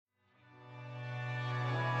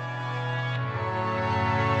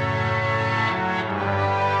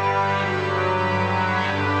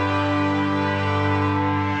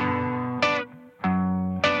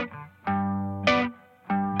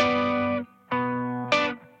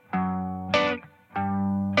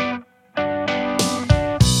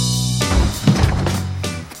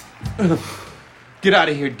Get out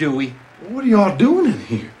of here, Dewey. What are y'all doing in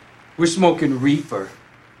here? We're smoking reefer.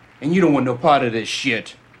 And you don't want no part of this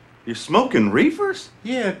shit. You're smoking reefers?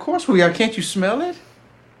 Yeah, of course we are. Can't you smell it?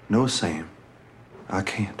 No, Sam. I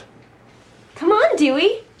can't. Come on,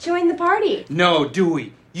 Dewey. Join the party. No,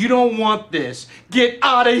 Dewey. You don't want this. Get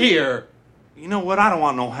out of here. You know what? I don't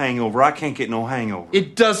want no hangover. I can't get no hangover.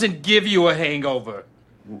 It doesn't give you a hangover.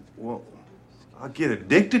 Well, I'll get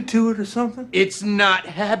addicted to it or something? It's not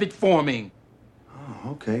habit forming.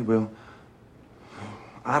 Oh, okay, well,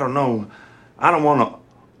 I don't know. I don't want to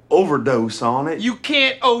overdose on it. You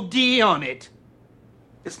can't OD on it.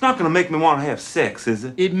 It's not going to make me want to have sex, is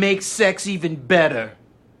it? It makes sex even better.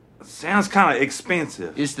 It sounds kind of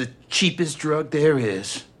expensive. It's the cheapest drug there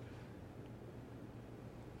is.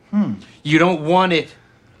 You don't want it.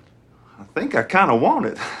 I think I kind of want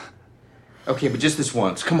it. Okay, but just this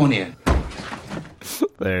once. Come on in.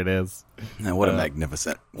 There it is. Now, what a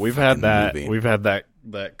magnificent We've had that. movie. We've had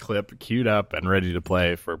that clip queued up and ready to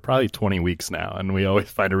play for probably 20 weeks now, and we always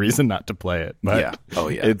find a reason not to play it. But Yeah. Oh,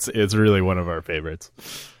 yeah. It's really one of our favorites.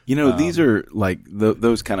 You know, these are like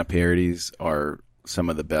those kind of parodies are some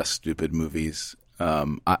of the best stupid movies.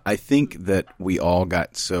 I think that we all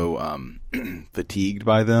got so fatigued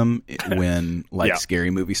by them when Yeah.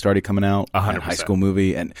 scary movies started coming out, 100%. and High School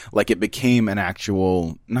Movie, and like it became an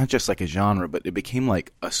actual, not just like a genre, but it became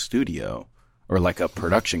like a studio or like a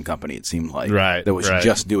production company. It seemed like that was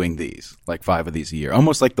just doing these, like 5 of these a year,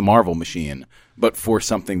 almost like the Marvel machine, but for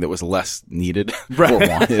something that was less needed or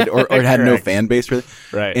wanted, or it had no fan base really.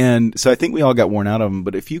 Right. And so I think we all got worn out of them.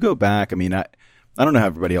 But if you go back, I mean, I don't know how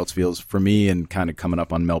everybody else feels. For me, and kind of coming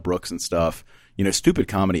up on Mel Brooks and stuff, you know, stupid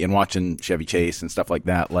comedy and watching Chevy Chase and stuff like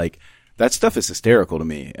that, like that stuff is hysterical to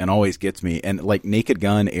me and always gets me. And like Naked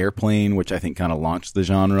Gun, Airplane, which I think kind of launched the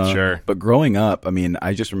genre. Sure. But growing up, I mean,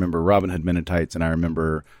 I just remember Robin Hood Men in Tights, and I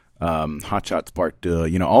remember Hot Shots Part 2,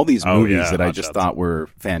 you know, all these movies that I just thought were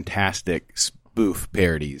fantastic spoof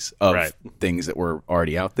parodies of things that were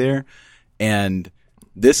already out there. And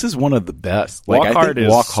this is one of the best. Walk I Hard think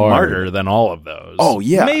is Walk smarter Hard, than all of those. Oh,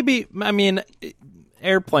 yeah. Maybe, I mean,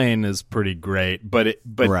 Airplane is pretty great, but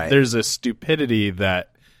there's a stupidity that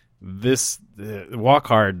this Walk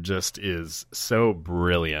Hard just is so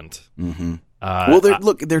brilliant. Mm-hmm. Well,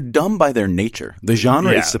 they're dumb by their nature. The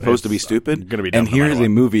genre is supposed to be stupid, gonna be dumb and no matter here's a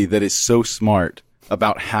what. movie that is so smart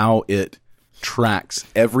about how it tracks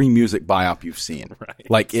every music biop you've seen.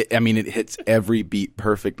 Right. Like, it hits every beat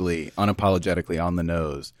perfectly, unapologetically on the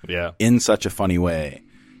nose. Yeah. In such a funny way.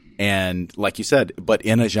 And like you said, but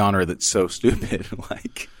in a genre that's so stupid,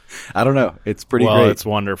 like, I don't know. It's pretty great. It's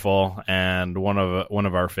wonderful, and one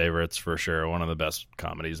of our favorites for sure. One of the best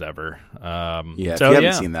comedies ever. If you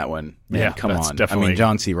haven't seen that one, man, come on. Definitely. I mean,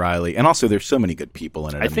 John C. Reilly, and also there's so many good people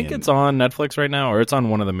in it. I think it's on Netflix right now, or it's on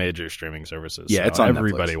one of the major streaming services. Yeah, so it's on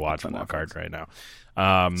everybody Netflix. watch It's on Walk Netflix. Hard right now.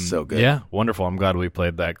 So good. Yeah, wonderful. I'm glad we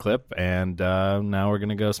played that clip, and now we're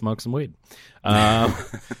gonna go smoke some weed.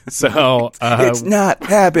 So it's not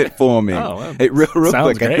habit forming. Oh, well, hey, real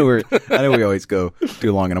sounds quick. great. I know we always go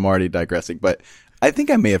too long, and I'm already digressing. But I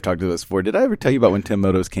think I may have talked to this before. Did I ever tell you about when Tim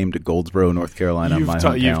Motos came to Goldsboro, North Carolina? You've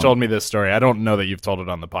hometown? told me this story. I don't know that you've told it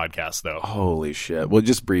on the podcast though. Holy shit! Well,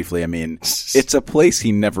 just briefly. I mean, it's a place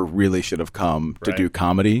he never really should have come to do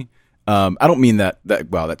comedy. I don't mean that.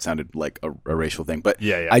 Wow, that sounded like a racial thing, but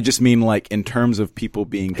Yeah. I just mean like in terms of people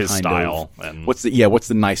being His kind style of and- what's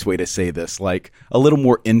the nice way to say this? Like a little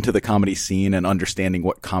more into the comedy scene and understanding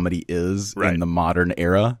what comedy is in the modern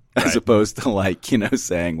era, as opposed to like, you know,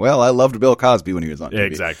 saying, "Well, I loved Bill Cosby when he was on TV." Yeah,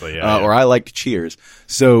 exactly. Yeah, Or I liked Cheers.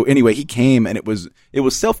 So anyway, he came and it was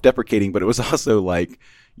self-deprecating, but it was also like,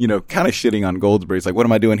 you know, kind of shitting on Goldsboro. He's like, what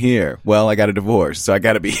am I doing here? Well, I got a divorce, so I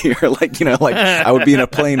got to be here. Like, you know, like I would be in a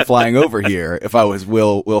plane flying over here if I was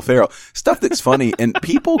Will Ferrell. Stuff that's funny. And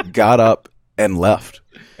people got up and left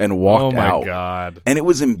and walked out. Oh my God. And it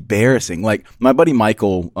was embarrassing. Like my buddy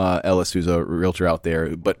Michael Ellis, who's a realtor out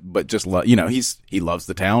there, but just you know, he loves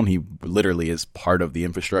the town. He literally is part of the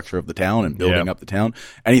infrastructure of the town and building up the town.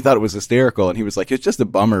 And he thought it was hysterical. And he was like, it's just a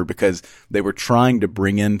bummer because they were trying to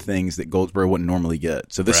bring in things that Goldsboro wouldn't normally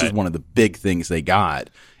get. So this is one of the big things they got.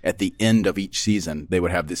 At the end of each season, they would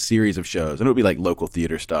have this series of shows, and it would be like local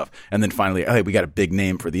theater stuff. And then finally, hey, we got a big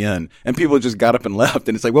name for the end. And people just got up and left.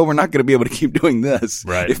 And it's like, well, we're not going to be able to keep doing this.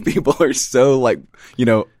 jokes. Right. If people are so like,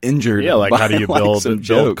 injured. Yeah, like how do you build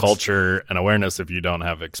jokes. culture and awareness if you don't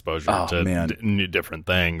have exposure to new different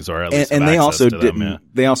things, or at least and they also didn't. Them, yeah.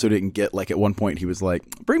 They also didn't get like at one point he was like,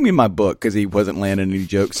 "Bring me my book," because he wasn't landing any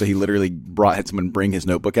jokes, so he literally had someone bring his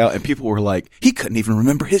notebook out, and people were like, "He couldn't even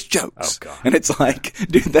remember his jokes." Oh, God. And it's like,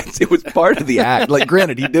 dude, it was part of the act. Like,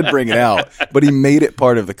 granted, he did bring it out, but he made it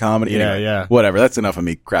part of the comedy. Yeah, anyway, yeah. Whatever. That's enough of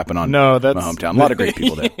me crapping on my hometown. A lot of great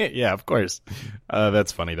people there. Yeah, of course.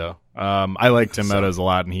 That's funny though. I like Tim Meadows a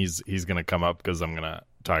lot, and he's going to come up because I'm going to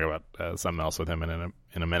talk about something else with him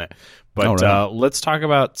in a minute. But let's talk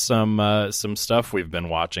about some stuff we've been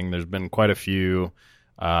watching. There's been quite a few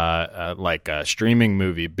like streaming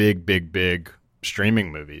movie, big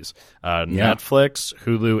streaming movies. Netflix,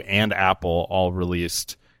 Hulu, and Apple all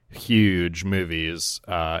released huge movies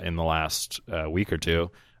in the last week or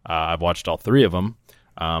two. I've watched all three of them.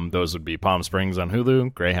 Those would be Palm Springs on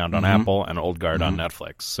Hulu, Greyhound on Apple, and Old Guard on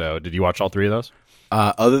Netflix. So did you watch all three of those?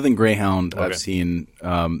 Other than Greyhound, okay. I've seen,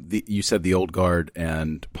 you said The Old Guard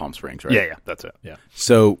and Palm Springs, right? Yeah, that's it. Yeah.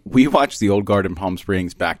 So we watched The Old Guard and Palm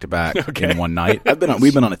Springs back to back in one night.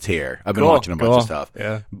 We've been on a tear. I've been watching a bunch of stuff.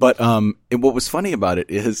 Yeah. But what was funny about it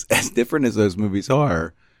is, as different as those movies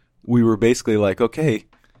are, we were basically like, okay,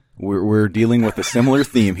 we're dealing with a similar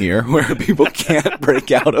theme here where people can't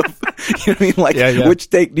break out of, you know what I mean? Like,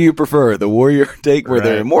 which take do you prefer? The warrior take where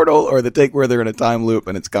they're immortal, or the take where they're in a time loop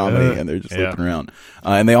and it's comedy and they're just looping around?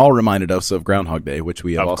 And they all reminded us of Groundhog Day, which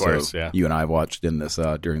we have you and I watched in this,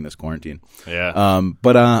 during this quarantine. Yeah.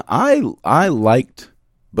 But I liked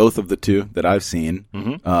both of the two that I've seen.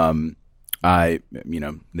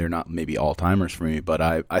 They're not maybe all-timers for me, but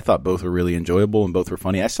I thought both were really enjoyable and both were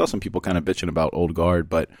funny. I saw some people kind of bitching about Old Guard,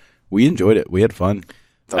 but we enjoyed it. We had fun.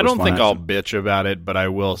 I don't think I'll bitch about it, but I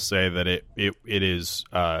will say that it is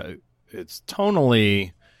it's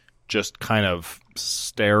tonally just kind of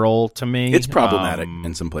sterile to me. It's problematic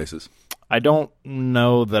in some places. I don't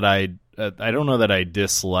know that I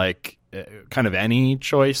dislike kind of any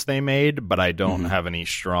choice they made, but I don't have any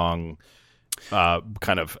strong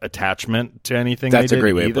kind of attachment to anything. That's they did a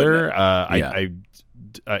great way either. of putting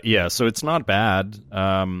it. So it's not bad.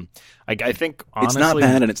 I think honestly, it's not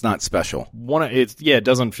bad and it's not special. It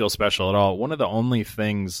doesn't feel special at all. One of the only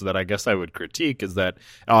things that I guess I would critique is that,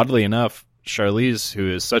 oddly enough, Charlize, who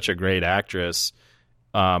is such a great actress,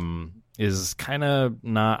 is kind of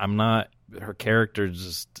not. Her character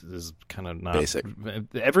just is kind of not basic.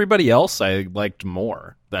 Everybody else I liked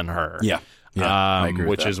more than her. Yeah. I agree with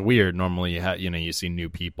which that. is weird. Normally, you see new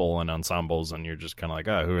people and ensembles, and you're just kind of like,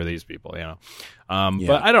 oh, who are these people? But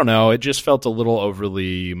I don't know. It just felt a little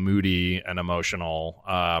overly moody and emotional.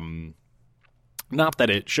 Not that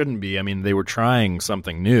it shouldn't be. I mean, they were trying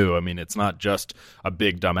something new. I mean, it's not just a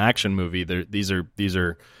big dumb action movie. These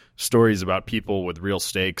are stories about people with real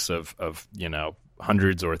stakes of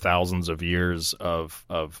hundreds or thousands of years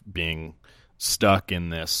of being stuck in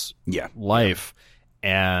this life.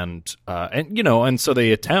 And so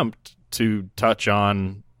they attempt to touch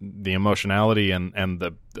on the emotionality and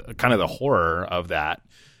the kind of the horror of that,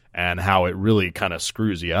 and how it really kind of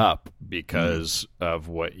screws you up because of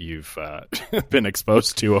what you've been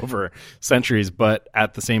exposed to over centuries. But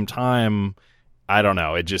at the same time, I don't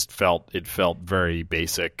know. It felt very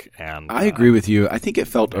basic, and I agree with you. I think it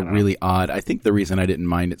felt really odd. I think the reason I didn't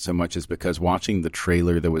mind it so much is because watching the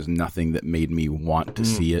trailer, there was nothing that made me want to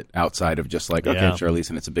see it outside of just like, okay, Charlize,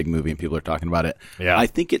 and it's a big movie and people are talking about it. Yeah. I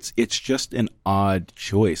think it's just an odd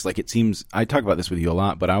choice. Like, it seems, I talk about this with you a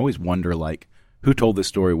lot, but I always wonder, like, who told this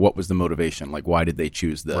story? What was the motivation? Like, why did they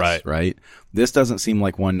choose this? Right? This doesn't seem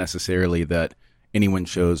like one necessarily that anyone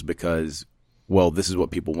chose because, well, this is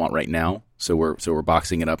what people want right now. So we're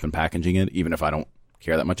boxing it up and packaging it, even if I don't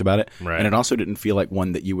care that much about it. Right. And it also didn't feel like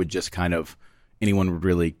one that you would just kind of, anyone would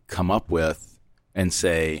really come up with and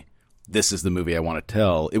say, this is the movie I want to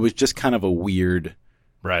tell. It was just kind of a weird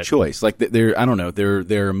choice. Like, I don't know,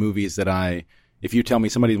 there are movies that if you tell me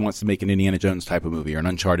somebody wants to make an Indiana Jones type of movie or an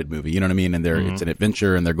Uncharted movie, you know what I mean? And it's an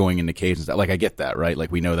adventure and they're going into caves and stuff. Like, I get that, right?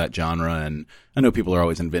 Like, we know that genre, and I know people are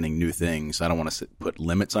always inventing new things. So I don't want to put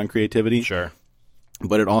limits on creativity. Sure.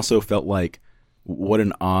 But it also felt like, what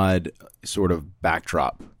an odd sort of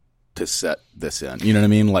backdrop to set this in. You know what I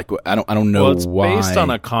mean? Like, I don't know why. It's based on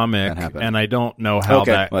a comic, and I don't know how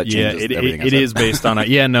that. Well, it is based on a.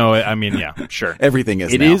 Yeah, no, I mean, yeah, sure. Everything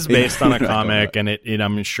is. It now. is based on a comic, and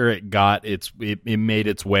I'm sure it made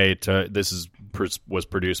its way to. Was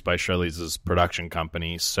produced by Charlize's production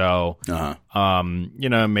company, so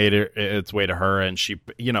made its way to her, and she,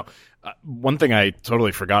 one thing I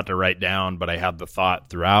totally forgot to write down, but I had the thought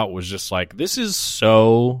throughout, was just like, this is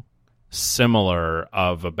so similar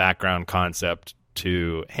of a background concept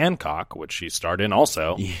to Hancock, which she starred in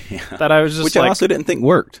also, Yeah. that I was just which like, I also didn't think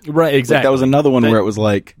worked. right, exactly. Like, that was another one where it was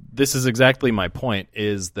like, this is exactly my point,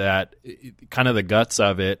 is that kind of the guts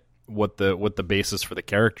of it, what the basis for the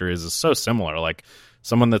character is so similar. Like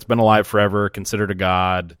someone that's been alive forever, considered a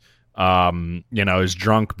god, is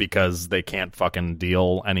drunk because they can't fucking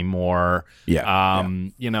deal anymore. Yeah.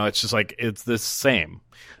 It's just like, it's the same.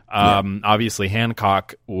 Obviously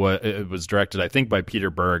Hancock was directed, I think, by Peter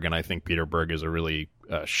Berg, and I think Peter Berg is a really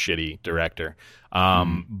shitty director.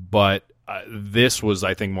 But this was,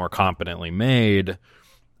 I think, more competently made.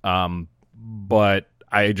 But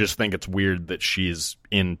I just think it's weird that she's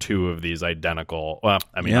in two of these identical. Well,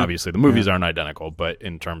 I mean, obviously the movies aren't identical, but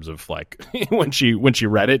in terms of like when she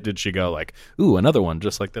read it, did she go like, "Ooh, another one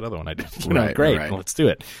just like that other one I did"? Great, let's do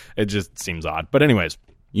it. It just seems odd, but anyways.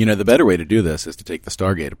 The better way to do this is to take the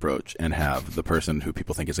Stargate approach and have the person who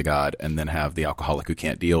people think is a god, and then have the alcoholic who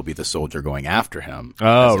can't deal be the soldier going after him.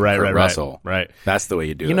 Oh, right, Russell. Right. That's the way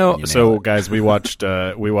you do it. So guys, we watched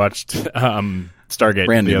Stargate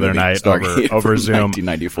the other night over Zoom.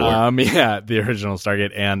 1994. The original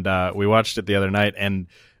Stargate, and we watched it the other night, and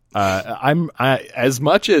I as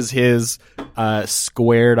much as his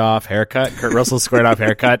squared off haircut, Kurt Russell's squared off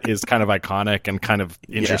haircut is kind of iconic and kind of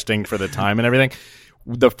interesting for the time and everything.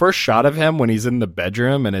 The first shot of him when he's in the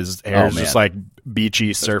bedroom and his hair is just like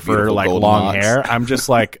beachy surfer, like long knots. hair. I'm just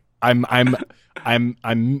like, I'm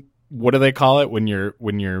what do they call it when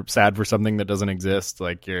you're sad for something that doesn't exist?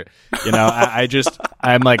 Like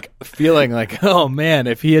I'm like feeling like, oh man,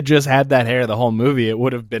 if he had just had that hair the whole movie, it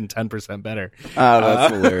would have been 10% better.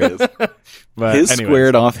 That's hilarious. But his anyways.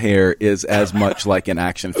 squared off hair is as much like an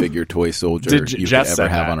action figure toy soldier you could ever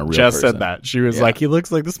have on a real Jess person. said that. She was like, he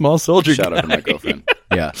looks like the small soldier Shout guy. out to my girlfriend.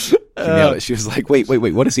 Yeah. She nailed it. She was like, wait,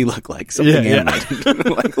 what does he look like? Something animated.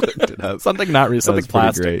 Like, looked it up. Something not real, something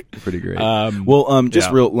plastic. Pretty great.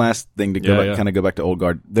 Real last thing to kind of go back to Old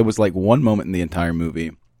Guard. There was like one moment in the entire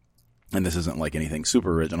movie, and this isn't like anything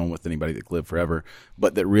super original with anybody that lived forever,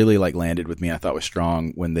 but that really like landed with me. I thought was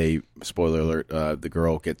strong when they, spoiler alert, the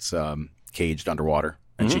girl gets caged underwater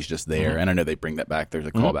and she's just there. And I know they bring that back. There's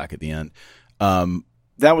a callback at the end.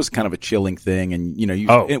 That was kind of a chilling thing, and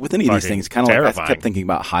with any of these things, kind of like I kept thinking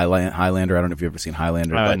about Highlander. I don't know if you've ever seen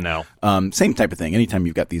Highlander, but no. Same type of thing. Anytime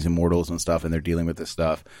you've got these immortals and stuff, and they're dealing with this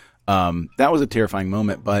stuff, that was a terrifying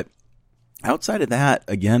moment. But outside of that,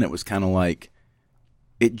 again, it was kind of like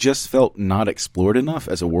it just felt not explored enough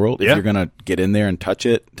as a world. If you're gonna get in there and touch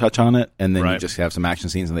on it, and then you just have some action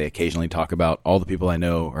scenes, and they occasionally talk about all the people I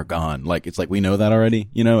know are gone. Like it's like we know that already,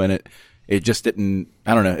 and it just didn't.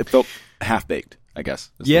 I don't know. It felt half baked, I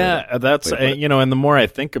guess. That's and the more I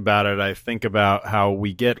think about it, I think about how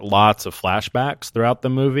we get lots of flashbacks throughout the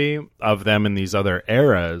movie of them in these other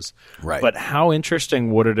eras. Right. But how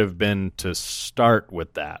interesting would it have been to start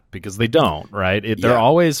with that? Because they don't, right? They're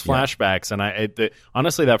always flashbacks, and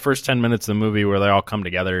honestly, that first 10 minutes of the movie where they all come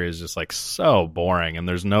together is just like so boring, and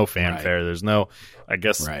there's no fanfare. Right. There's no, I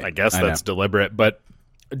guess that's deliberate, but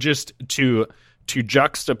just to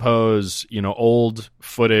juxtapose, old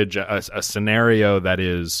footage, a scenario that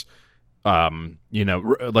is,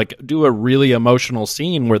 like do a really emotional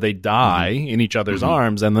scene where they die in each other's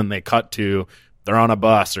arms, and then they cut to they're on a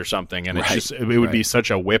bus or something, and it would be such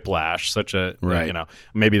a whiplash, such a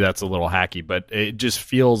maybe that's a little hacky, but it just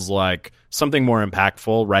feels like something more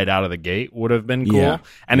impactful right out of the gate would have been cool.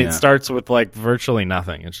 It starts with like virtually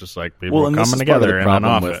nothing. It's just like people coming together in an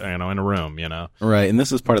office, in a room, Right, and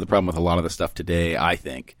this is part of the problem with a lot of the stuff today, I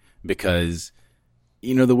think, because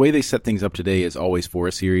the way they set things up today is always for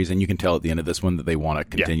a series, and you can tell at the end of this one that they want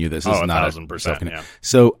to continue this. It's not 1,000%.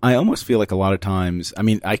 So I almost feel like a lot of times, I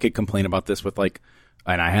mean, I could complain about this with and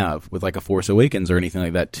I have with like a Force Awakens or anything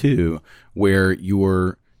like that too, where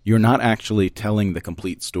you're not actually telling the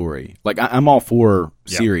complete story. Like I'm all for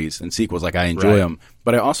series and sequels, like I enjoy them,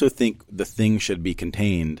 but I also think the thing should be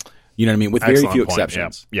contained. You know what I mean? With very few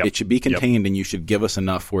exceptions. It should be contained, and you should give us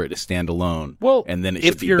enough for it to stand alone. Well, and then it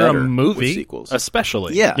should if be you're better a movie, with sequels.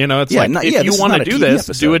 especially, if you want to do this,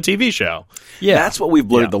 do a TV show. Yeah, that's what we've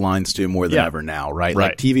blurred the lines to more than ever now, right?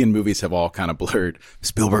 Like TV and movies have all kind of blurred.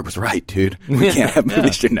 Spielberg was right, dude. We can't have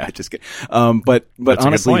movies. No, just kidding. But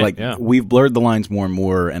honestly, we've blurred the lines more and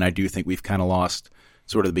more, and I do think we've kind of lost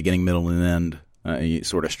sort of the beginning, middle, and end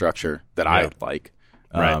sort of structure that I like.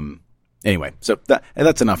 Anyway, so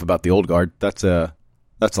that's enough about the Old Guard. That's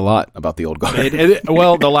That's a lot about the old guard.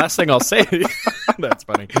 Well, the last thing I'll say, that's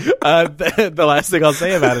funny. The last thing I'll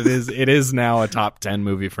say about it is now a top 10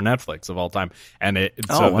 movie for Netflix of all time. And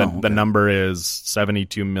the number is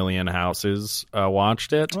 72 million houses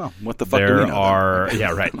watched it. Well, what the fuck do we know then?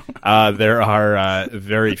 Yeah, right. There are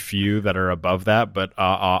very few that are above that, but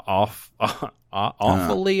oddly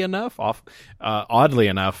enough,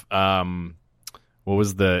 what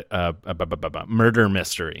was the murder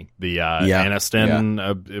mystery? The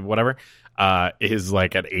Aniston, whatever, is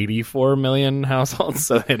like at 84 million households.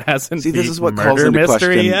 So it hasn't. See, this is what calls into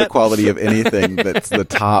question yet. The quality of anything that's the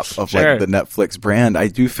top of like the Netflix brand. I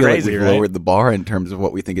do feel like we've lowered the bar in terms of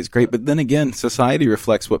what we think is great. But then again, society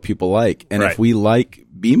reflects what people like, and if we like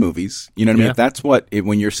B movies, you know what I mean? If that's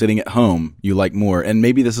when you're sitting at home, you like more. And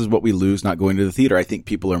maybe this is what we lose not going to the theater. I think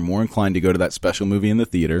people are more inclined to go to that special movie in the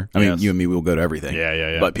theater. I mean, you and me will go to everything.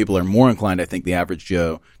 Yeah. But people are more inclined, I think, the average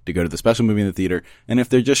Joe, to go to the special movie in the theater. And if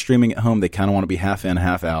they're just streaming at home, they kind of want to be half in,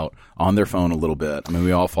 half out on their phone a little bit. I mean,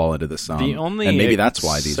 we all fall into this. The only and maybe that's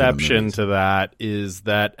why these exception to that is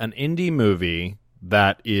that an indie movie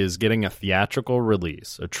that is getting a theatrical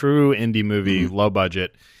release, a true indie movie, low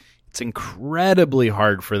budget, it's incredibly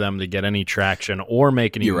hard for them to get any traction or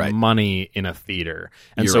make any money in a theater.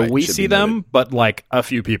 And so we see them, but like a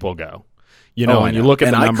few people go. You know, and you look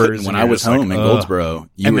at the numbers. When I was home in Goldsboro,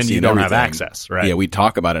 and then you don't have access, right? Yeah, we'd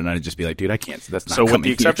talk about it, and I'd just be like, dude, I can't. That's not so coming with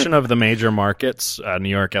the exception of the major markets, New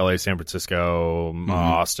York, LA, San Francisco,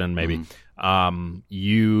 Austin, maybe,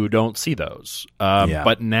 you don't see those.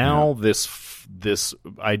 But now this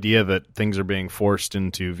idea that things are being forced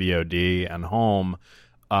into VOD and home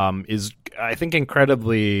is, I think,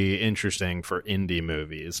 incredibly interesting for indie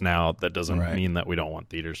movies. Now, that doesn't mean that we don't want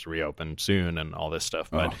theaters to reopen soon and all this stuff.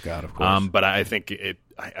 But, God, of course. But I think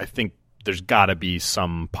I think there's got to be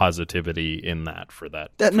some positivity in that for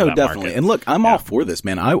that. Definitely. Market. And look, I'm all for this,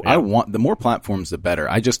 man. I want the more platforms, the better.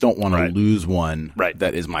 I just don't want to lose one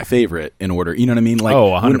that is my favorite in order. You know what I mean? Like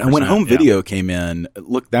 100%, when home video came in,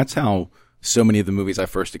 look, that's how so many of the movies I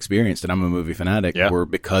first experienced, and I'm a movie fanatic, were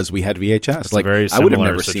because we had VHS. It's like, I would have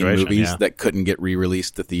never seen movies that couldn't get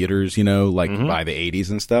re-released to theaters, you know, like by the 80s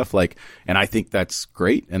and stuff. Like, and I think that's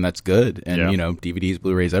great and that's good. And, you know, DVDs,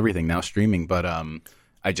 Blu-rays, everything now streaming. But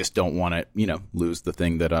I just don't want to, you know, lose the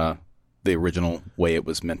thing that the original way it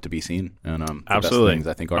was meant to be seen. And absolutely, things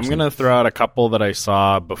I think I'm going to throw out a couple that I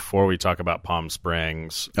saw before we talk about Palm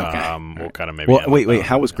Springs. Okay. We'll kind of maybe. Well, wait.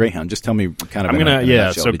 How was Greyhound? Just tell me kind of. I'm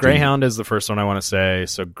gonna So Greyhound is the first one I want to say.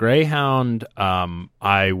 So Greyhound,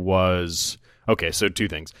 I was okay. So two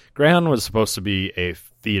things. Greyhound was supposed to be a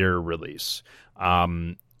theater release.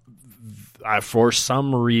 For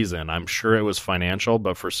some reason, I'm sure it was financial,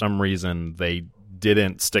 but for some reason they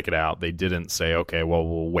didn't stick it out. They didn't say, okay, well,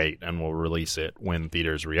 we'll wait and we'll release it when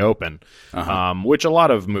theaters reopen, which a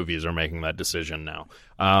lot of movies are making that decision now.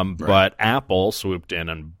 But Apple swooped in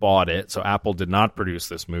and bought it. So Apple did not produce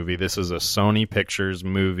this movie. This is a Sony Pictures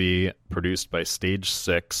movie produced by Stage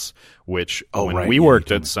 6, which when we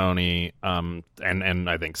worked at Sony, and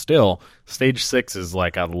I think still, Stage 6 is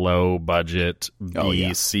like a low-budget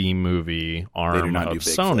B-C movie arm of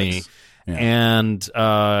Sony. Flicks. Yeah. And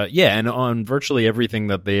and on virtually everything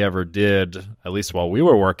that they ever did, at least while we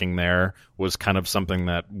were working there, was kind of something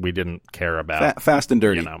that we didn't care about. Fast and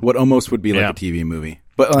dirty, you know? What almost would be like a TV movie.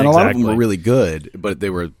 But and a lot of them were really good, but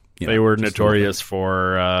they were they were notorious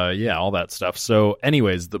for all that stuff. So,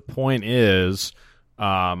 anyways, the point is,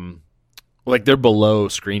 like they're below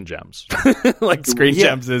Screen Gems. Like Screen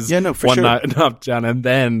Gems is one notch down, and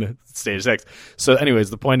then Stage 6. So, anyways,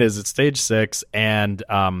 the point is it's Stage 6, and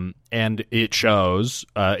it shows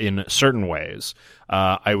in certain ways.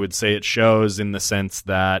 I would say it shows in the sense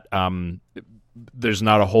that there's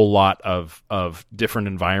not a whole lot of different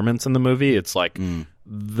environments in the movie. It's like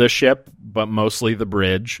the ship, but mostly the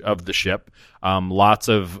bridge of the ship. Lots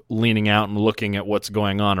of leaning out and looking at what's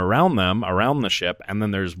going on around the ship, and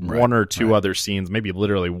then there's one or two other scenes, maybe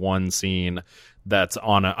literally one scene that's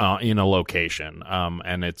on in a location,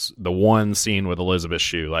 and it's the one scene with Elizabeth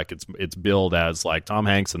Shue. Like it's billed as like Tom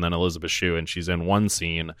Hanks and then Elizabeth Shue, and she's in one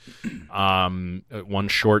scene, one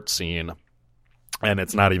short scene. And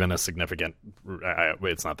it's not even a significant.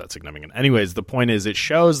 It's not that significant. Anyways, the point is, it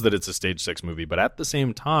shows that it's a Stage 6 movie. But at the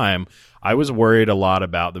same time, I was worried a lot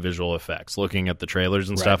about the visual effects. Looking at the trailers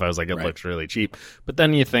and stuff, I was like, it looks really cheap. But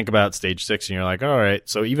then you think about Stage 6, and you're like, all right.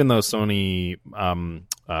 So even though Sony,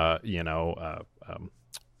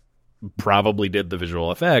 probably did the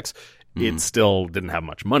visual effects, it still didn't have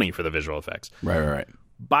much money for the visual effects. Right.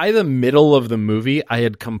 By the middle of the movie, I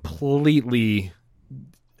had completely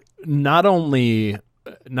not only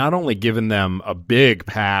not only given them a big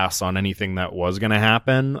pass on anything that was going to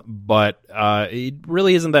happen, but it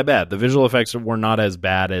really isn't that bad. The visual effects were not as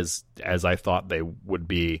bad as I thought they would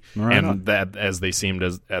be, that as they seemed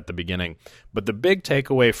at the beginning. But the big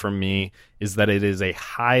takeaway for me is that it is a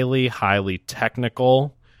highly, highly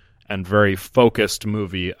technical and very focused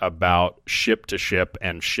movie about ship to ship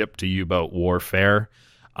and ship to U-boat warfare.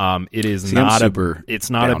 It is not it's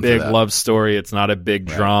not a big love story. It's not a big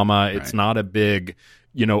drama. It's not a big,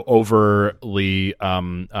 overly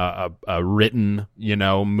written,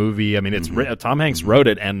 movie. I mean, it's Tom Hanks wrote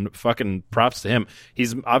it, and fucking props to him.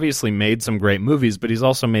 He's obviously made some great movies, but he's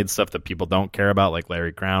also made stuff that people don't care about, like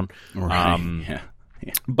Larry Crown.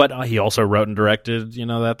 But he also wrote and directed,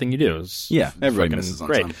 That Thing You Do. Everybody misses on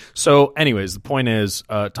great. some. So, anyways, the point is,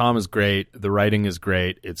 Tom is great. The writing is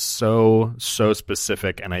great. It's so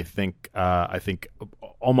specific, and I think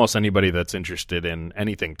almost anybody that's interested in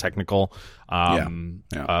anything technical,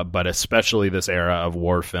 but especially this era of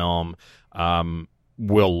war film,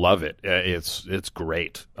 will love it. It's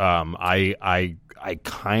great. I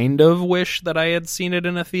kind of wish that I had seen it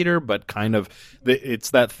in a theater, but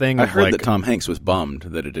it's that thing. I heard that Tom Hanks was bummed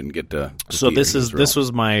that it didn't get to. So this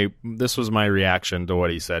was my reaction to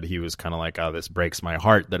what he said. He was kind of like, "Oh, this breaks my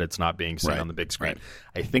heart that it's not being seen on the big screen." Right.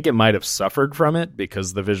 I think it might have suffered from it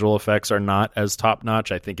because the visual effects are not as top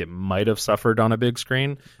notch. I think it might have suffered on a big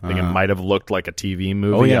screen. I think it might have looked like a TV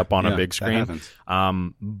movie up on a big screen.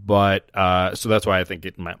 So that's why I think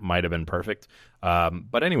it might have been perfect.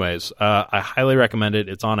 But anyways, I highly recommend it.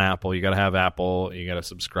 It's on Apple. You got to have Apple. You got to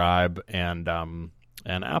subscribe, and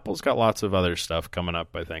Apple's got lots of other stuff coming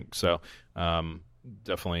up, I think. So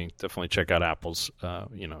definitely check out Apple's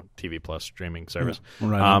TV Plus streaming service.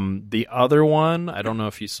 The other one, I don't know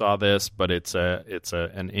if you saw this, but it's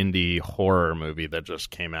an indie horror movie that just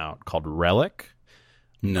came out called Relic.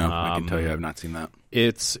 No, I can tell you I've not seen that.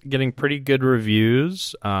 It's getting pretty good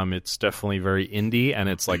reviews. It's definitely very indie, and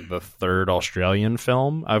it's like the third Australian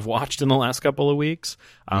film I've watched in the last couple of weeks,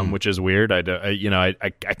 which is weird. I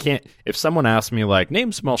can't. If someone asked me like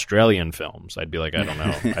name some Australian films, I'd be like, I don't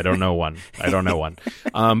know. I don't know one.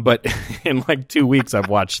 But in like 2 weeks, I've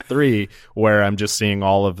watched 3 where I'm just seeing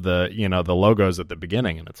all of the the logos at the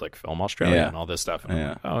beginning, and it's like Film Australia and all this stuff. And I'm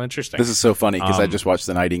like, oh, interesting. This is so funny because I just watched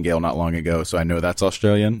The Nightingale not long ago, so I know that's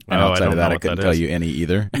Australian. And outside of that, I couldn't tell you any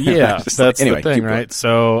either. Yeah, that's the thing, right? Going.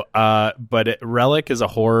 So, Relic is a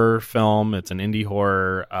horror film. It's an indie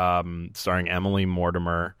horror starring Emily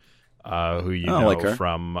Mortimer, who you know like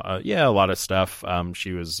from a lot of stuff.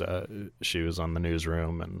 She was on The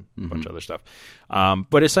Newsroom and a bunch of other stuff.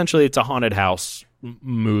 But essentially, it's a haunted house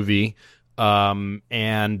movie. And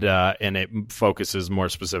it focuses more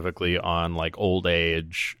specifically on like old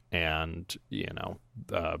age and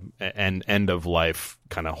and end of life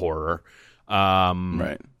kind of horror.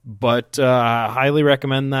 But highly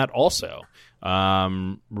recommend that also.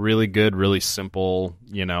 Really good, really simple,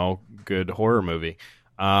 good horror movie.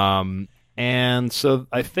 And so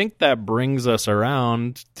I think that brings us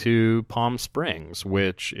around to Palm Springs,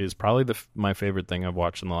 which is probably my favorite thing I've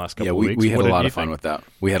watched in the last couple of weeks. We had a lot of fun with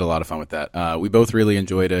that. We both really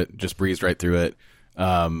enjoyed it, just breezed right through it.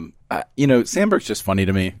 Sandberg's just funny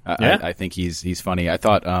to me. I think he's funny. I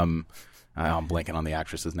thought, I'm blanking on the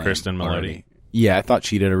actress's name. Kristen Milioti. Yeah, I thought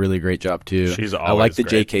she did a really great job too. She's always I like the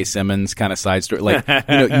great. J.K. Simmons kind of side story. Like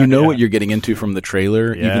you know what you're getting into from the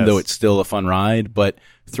trailer, even though it's still a fun ride. But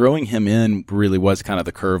throwing him in really was kind of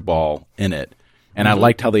the curveball in it. And I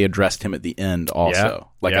liked how they addressed him at the end also.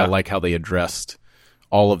 I like how they addressed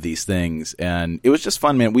all of these things, and it was just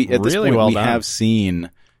fun, man. We at this point we have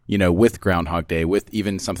seen, with Groundhog Day, with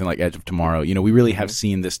even something like Edge of Tomorrow, we really have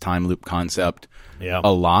seen this time loop concept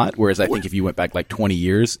a lot. Whereas I think if you went back like 20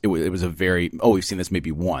 years, it was a very we've seen this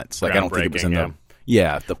maybe once. Like I don't think it was in the.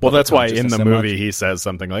 Yeah. Well, that's why in the movie he says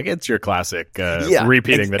something like, it's your classic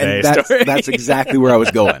repeating the day story. That's exactly where I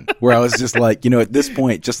was going. Where I was just like, at this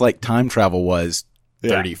point, just like time travel was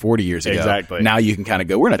 30, 40 years ago. Exactly. Now you can kind of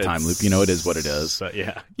go, we're in a time loop. It is what it is.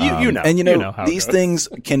 You know. And how these things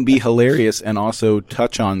can be hilarious and also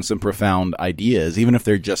touch on some profound ideas, even if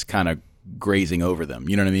they're just kind of grazing over them.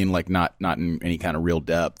 You know what I mean? Like not in any kind of real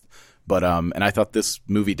depth. But and I thought this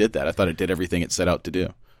movie did that. I thought it did everything it set out to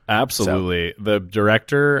do. Absolutely. So, the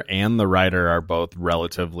director and the writer are both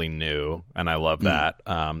relatively new, and I love that.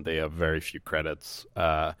 They have very few credits.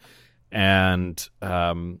 And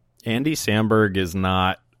Andy Samberg is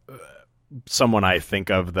not someone I think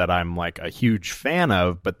of that I'm like a huge fan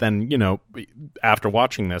of, but then, after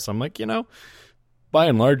watching this, I'm like, by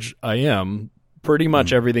and large, I am. pretty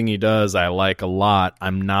much everything he does I like a lot.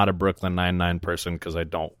 I'm not a Brooklyn Nine-Nine person because I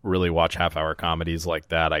don't really watch half-hour comedies like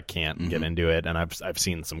that. I can't get into it, and I've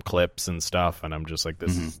seen some clips and stuff, and I'm just like,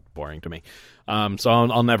 this is boring to me. So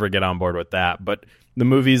I'll never get on board with that. But the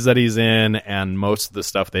movies that he's in and most of the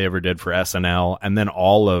stuff they ever did for SNL, and then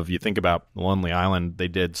you think about Lonely Island, they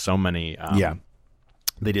did so many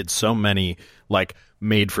they did so many like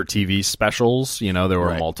made-for-TV specials. There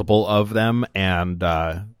were multiple of them, and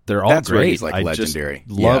they're all That's great. Where he's like legendary.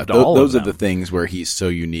 Loved all those of are them. the things where he's so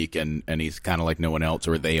unique and he's kind of like no one else,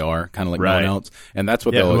 or they are kind of like no Right. one else, and that's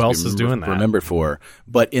what Yeah, they'll who always else be is doing that? remembered for.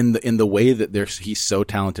 But in the way that he's so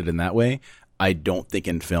talented in that way, I don't think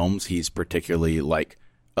in films he's particularly like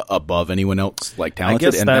above anyone else, like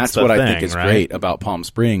talented, guess and that's that's what the I think thing, is right? great about Palm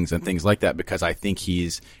Springs and things like that, because I think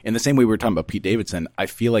he's in the same way we were talking about Pete Davidson. I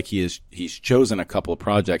feel like he's chosen a couple of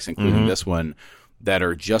projects, including this one, that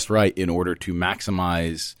are just right in order to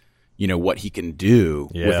maximize what he can do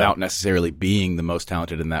without necessarily being the most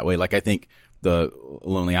talented in that way. Like I think the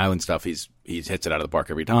Lonely Island stuff, he hits it out of the park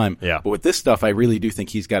every time. Yeah. But with this stuff, I really do think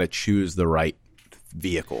he's got to choose the right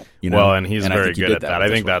vehicle. Well, and he's I very think he good did at that. with I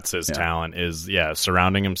this think one. that's his talent is,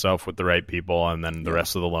 surrounding himself with the right people, and then the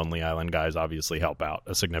rest of the Lonely Island guys obviously help out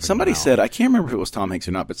a significant Somebody amount. said, I can't remember if it was Tom Hanks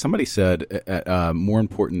or not, but somebody said more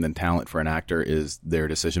important than talent for an actor is their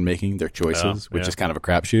decision making, their choices, which is kind of a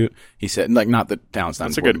crapshoot. He said, like, not that talent's not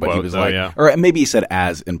That's a important, good but he quote, was though, like, yeah. or maybe he said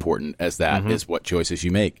as important as that is what choices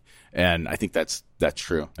you make. And I think that's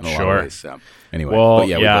true in a lot of ways. So, anyway, but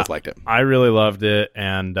we both liked it. I really loved it,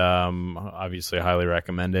 and obviously highly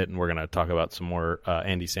recommend it. And we're going to talk about some more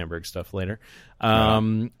Andy Samberg stuff later.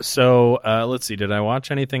 So let's see. Did I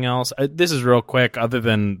watch anything else? This is real quick, other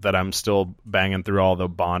than that I'm still banging through all the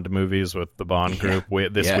Bond movies with the Bond group.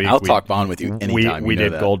 This week, I'll talk Bond with you anytime. We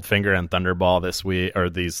did that. Goldfinger and Thunderball this week, or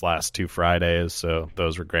these last 2 Fridays, so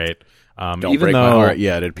those were great. Don't break my heart.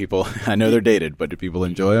 Yeah, did people? I know they're dated, but did people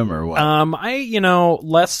enjoy them or what?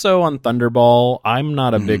 Less so on Thunderball. I'm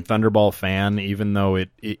not a big Thunderball fan, even though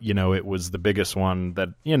it was the biggest one that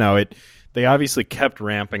they obviously kept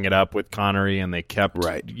ramping it up with Connery, and they kept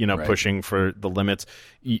pushing for the limits.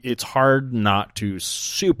 It's hard not to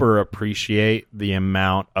super appreciate the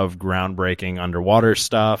amount of groundbreaking underwater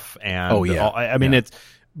stuff, and it's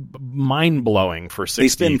mind blowing for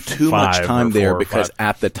 65. They spend too much time there because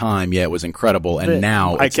at the time, it was incredible, and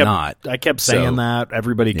now it's not. I kept saying that.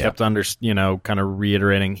 Everybody kept kind of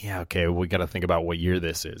reiterating, we got to think about what year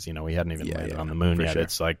this is. We hadn't even landed on the moon yet. Sure.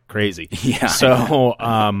 It's like crazy. Yeah. So,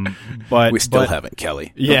 but we still haven't,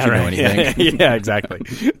 Kelly. Yeah, Don't you know anything? Yeah, exactly.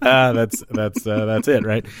 That's it,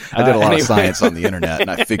 right? I did a lot of science on the internet, and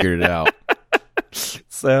I figured it out.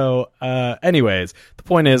 So, anyways, the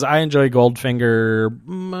point is, I enjoy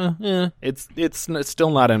Goldfinger. It's still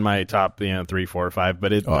not in my top, 3, 4, 5,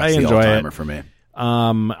 but I enjoy it. For me.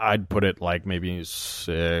 I'd put it like maybe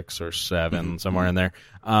 6 or 7, somewhere in there.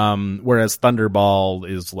 Whereas Thunderball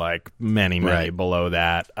is like many below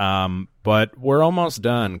that. But we're almost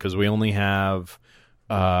done because we only have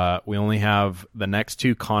the next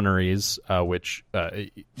 2 Connerys, which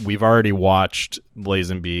we've already watched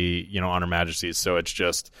Lazenby, On Her Majesty's. So it's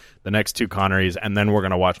just the next 2 Connerys, and then we're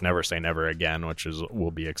going to watch Never Say Never Again, which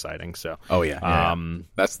will be exciting. So,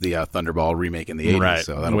 that's the Thunderball remake in the 80s. Right,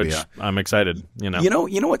 So that'll be. I'm excited. You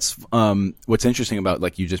know what's interesting about,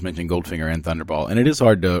 like you just mentioned, Goldfinger and Thunderball, and it is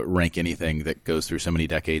hard to rank anything that goes through so many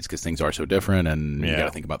decades because things are so different, and you got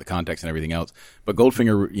to think about the context and everything else. But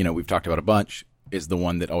Goldfinger, we've talked about a bunch, is the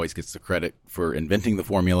one that always gets the credit for inventing the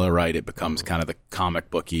formula, right? It becomes kind of the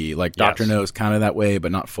comic booky, like Dr. No's kind of that way,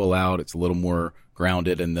 but not full out. It's a little more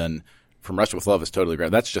grounded. And then From Russia with Love is totally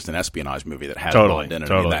grounded. That's just an espionage movie that has Bond in it.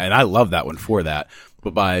 Totally. And I love that one for that.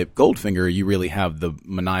 But by Goldfinger, you really have the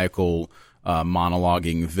maniacal,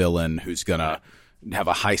 monologuing villain who's going to have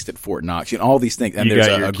a heist at Fort Knox, all these things, and there's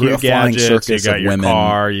a flying circus of women. You got your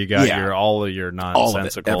car, you got all of your nonsensical, all of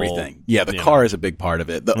it, everything. Yeah, the car is a big part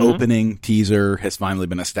of it. The opening teaser has finally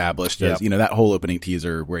been established as that whole opening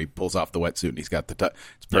teaser where he pulls off the wetsuit and he's got the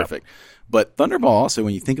it's perfect. But Thunderball also,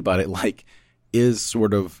 when you think about it, like is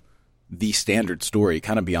sort of the standard story,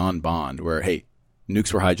 kind of beyond Bond, where hey,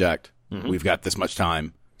 nukes were hijacked, we've got this much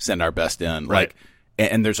time, send our best in, right?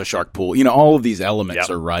 And there's a shark pool. All of these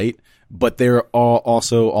elements are right. But they're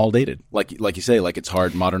all dated. Like you say, like it's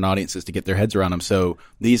hard modern audiences to get their heads around them. So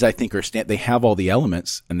these, I think, they have all the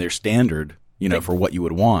elements and they're standard, for what you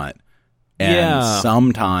would want. And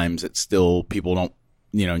sometimes it's still, people don't,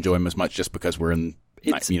 enjoy them as much just because we're in,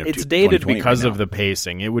 it's dated because of the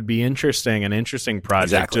pacing. It would be an interesting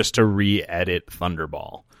project just to re-edit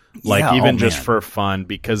Thunderball. Like Yeah, even oh, just man. for fun,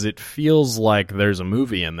 because it feels like there's a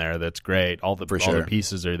movie in there that's great. All the sure.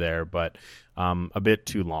 pieces are there, but a bit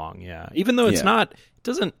too long. Yeah, even though it's Yeah. not.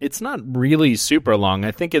 It's not really super long. I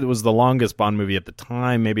think it was the longest Bond movie at the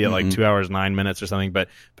time, maybe at like 2 hours 9 minutes or something. But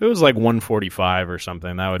if it was like 1:45 or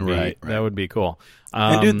something, that would be Right. that would be cool.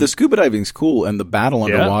 And dude, the scuba diving's cool, and the battle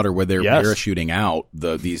underwater where they're Yes. parachuting out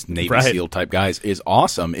these Navy Right. SEAL type guys is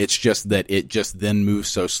awesome. It's just that it just then moves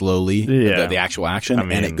so slowly, Yeah. the actual action, I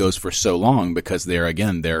mean- and it goes for so long because they're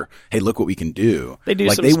hey, look what we can do. They do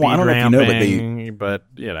like some they speed want. I don't know if you know, but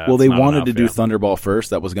you know, well, it's they not wanted enough, to do yeah. Thunderball first.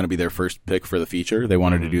 That was going to be their first pick for the feature. They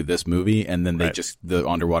wanted to do this movie, and then Right. the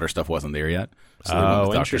underwater stuff wasn't there yet. So they went with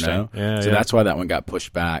Dr. interesting. No. Yeah, so yeah. that's why that one got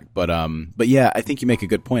pushed back. But yeah, I think you make a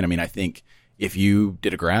good point. I mean, I think if you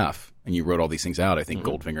did a graph and you wrote all these things out, I think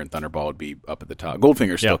Goldfinger and Thunderball would be up at the top.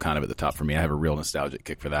 Goldfinger's still kind of at the top for me. I have a real nostalgic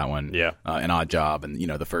kick for that one. Yeah. An Odd Job and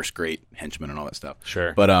the first great Henchman and all that stuff.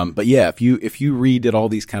 Sure. But yeah, if you redid all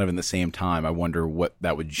these kind of in the same time, I wonder what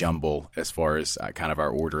that would jumble as far as kind of our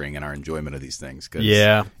ordering and our enjoyment of these things. 'Cause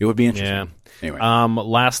Yeah. it would be interesting. Yeah. Anyway,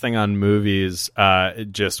 Last thing on movies,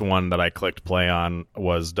 just one that I clicked play on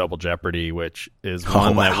was Double Jeopardy, which is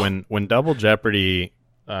one that when Double Jeopardy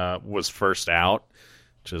was first out,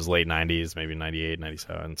 which is late 90s, maybe 98,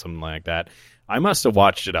 97, something like that, I must have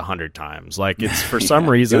watched it 100 times. Like, it's for some It was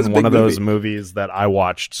a reason big one of those movie. movies that I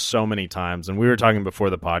watched so many times. And we were talking before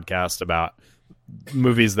the podcast about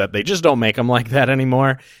movies that they just don't make them like that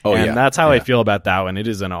anymore. Oh, and yeah. that's how I Yeah. feel about that one. It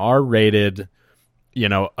is an R-rated,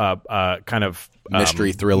 kind of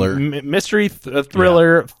mystery thriller. mystery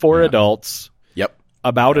thriller for adults Yep.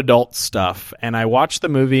 about adult stuff. And I watched the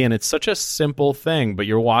movie, and it's such a simple thing, but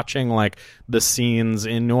you're watching like the scenes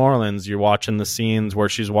in New Orleans. You're watching the scenes where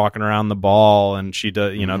she's walking around the ball, and she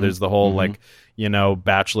does, there's the whole like,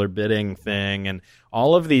 bachelor bidding thing and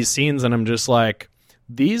all of these scenes. And I'm just like,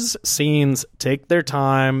 these scenes take their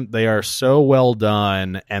time. They are so well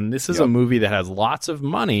done. And this is a movie that has lots of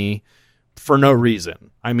money for no reason.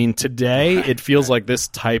 I mean, today it feels like this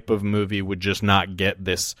type of movie would just not get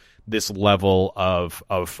this level of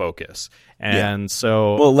focus. And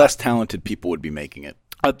so Well, less talented people would be making it.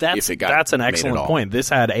 that's if it got an made at excellent all. point. This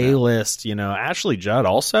had A-list, Ashley Judd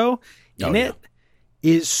also in yeah. it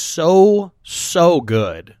is so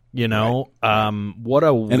good. What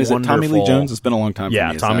a And is it Tommy Lee wonderful- Jones? It's been a long time. Yeah,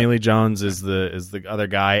 for me. Is Tommy that- Lee Jones is the other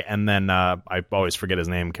guy, and then I always forget his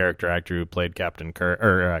name. Character actor who played Captain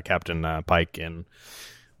Captain Pike in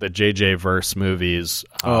the J.J. Verse movies.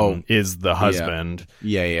 Is the husband.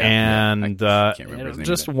 Yeah. And I can't remember his name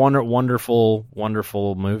just either.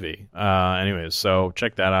 wonderful movie. Anyways, so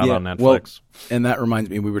check that out on Netflix. Well, and that reminds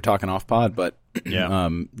me, we were talking off pod, but Yeah.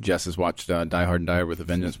 Jess has watched Die Hard and Die Hard with a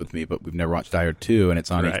Vengeance with me, but we've never watched Die Hard 2, and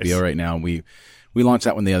it's on Nice. HBO right now. And we launched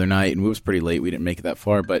that one the other night, and it was pretty late. We didn't make it that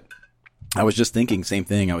far, but I was just thinking, same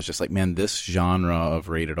thing. I was just like, man, this genre of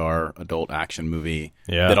rated R adult action movie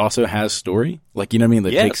that also has story, like, you know what I mean?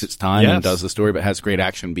 That Yes. takes its time and Yes. does the story, but has great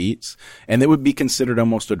action beats. And it would be considered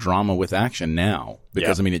almost a drama with action now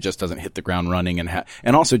because, Yeah. I mean, it just doesn't hit the ground running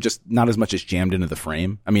and also just not as much as jammed into the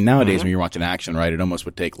frame. I mean, nowadays when you're watching action, right, it almost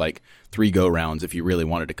would take like 3 go-rounds if you really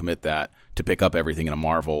wanted to commit that to pick up everything in a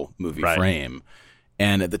Marvel movie frame.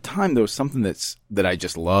 And at the time, there was something that I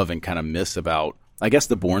just love and kind of miss about, I guess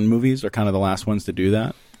the Bourne movies are kind of the last ones to do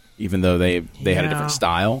that, even though they had a different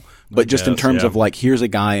style. But just in terms of like, here's a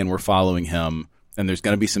guy and we're following him, and there's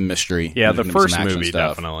going to be some mystery. Yeah, and the there's gonna be first some action movie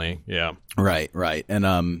stuff. definitely. Yeah. Right.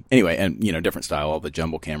 And anyway, and different style, all the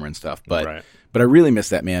jumble camera and stuff. But Right. but I really miss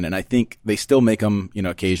that, man. And I think they still make them.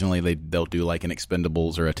 Occasionally they'll do like an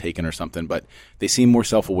Expendables or a Taken or something. But they seem more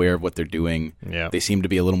self-aware of what they're doing. Yeah. They seem to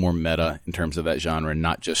be a little more meta in terms of that genre, and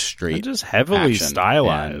not just straight. And just heavily action.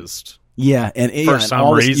 stylized. Yeah, and For and some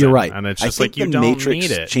all this- reason, you're right. and it's I just think like, you the don't Matrix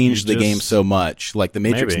need it. changed You the game just- so much. Like the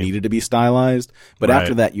Matrix Maybe. needed to be stylized, but Right.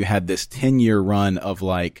 after that, you had this 10-year run of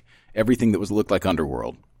like everything that looked like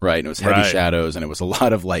Underworld, right? And it was heavy Right. shadows, and it was a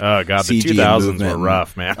lot of like Oh, God, the CG 2000s movement were and,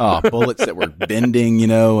 rough, man. bullets that were bending,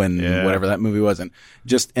 and Yeah. whatever that movie was, and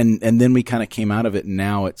just and then we kind of came out of it, and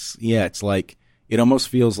now it's like it almost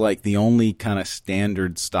feels like the only kind of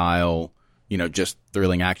standard style. Just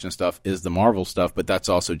thrilling action stuff is the Marvel stuff, but that's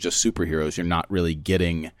also just superheroes. You're not really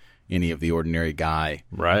getting any of the ordinary guy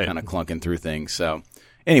Right. kind of clunking through things. So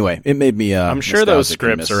anyway, it made me I'm sure those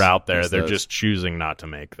nostalgic and scripts are out there. miss They're those. just choosing not to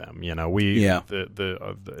make them. Yeah.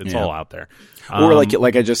 It's Yeah. all out there. or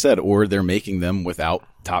like I just said, or they're making them without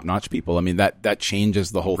top-notch people. I mean, that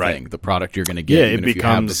changes the whole Right. thing. The product you're going to get, Yeah, even it if you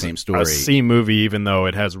have the becomes same a story. C movie, even though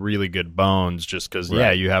it has really good bones. Just because,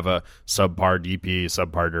 Right. you have a subpar DP,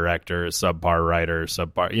 subpar director, subpar writer,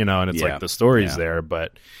 and it's Yeah. like the story's Yeah. there.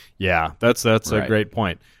 But yeah, that's a Right. great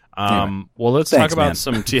point. Well, let's Thanks, talk about man.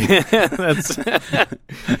 some.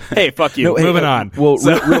 Hey, fuck you. No, hey, Moving on. Well,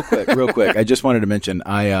 real quick. I just wanted to mention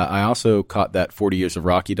I also caught that 40 Years of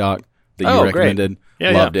Rocky doc that you recommended.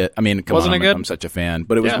 Yeah, Loved it. I mean, Wasn't it good? I'm such a fan,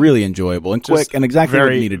 but it was really enjoyable and quick and exactly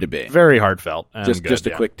what it needed to be. Very heartfelt. And Just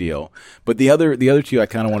a quick deal. But the other two I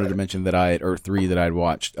kind of wanted to mention or three that I'd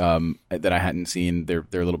watched that I hadn't seen. They're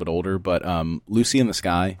a little bit older, but Lucy in the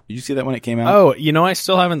Sky. Did you see that when it came out? Oh, I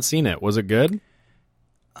still haven't seen it. Was it good?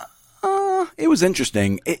 It was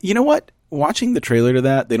interesting. You know what? Watching the trailer to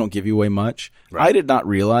that, they don't give you away much. Right. I did not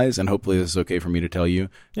realize, and hopefully this is okay for me to tell you,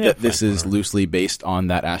 that this is loosely based on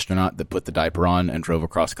that astronaut that put the diaper on and drove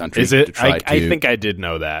across country. Is it? I think I did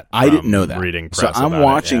know that. I didn't know that. Reading press so I'm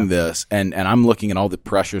watching this, and I'm looking at all the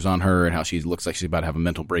pressures on her and how she looks like she's about to have a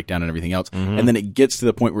mental breakdown and everything else. Mm-hmm. And then it gets to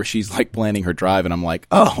the point where she's like planning her drive, and I'm like,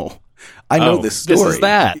 oh, I know this story. This is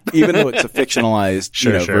that. Even though it's a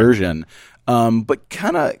fictionalized version. But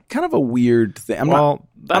kind of a weird thing. I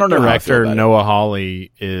don't know. Director Noah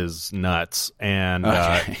Hawley is nuts, and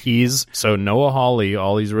Noah Hawley.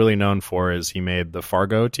 All he's really known for is he made the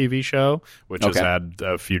Fargo TV show, which has had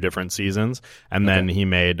a few different seasons, and then he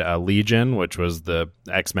made Legion, which was the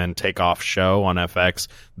X-Men Takeoff show on FX.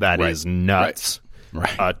 That is nuts,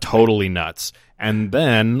 totally nuts. And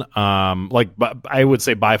then, I would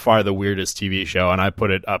say by far the weirdest TV show, and I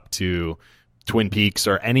put it up to Twin Peaks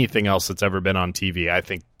or anything else that's ever been on TV. I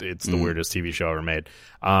think it's the weirdest TV show ever made.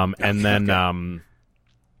 And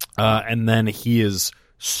then he is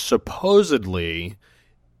supposedly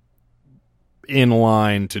in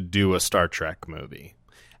line to do a Star Trek movie.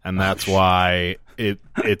 And that's why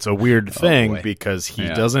it's a weird thing because he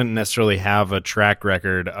doesn't necessarily have a track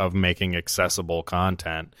record of making accessible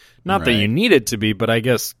content. Not that you need it to be, but I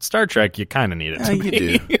guess Star Trek, you kind of need it to be.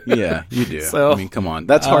 You do. Yeah, you do. So, I mean, come on.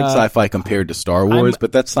 That's hard sci-fi compared to Star Wars,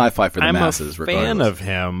 but that's sci-fi for the masses, regardless. I'm a fan of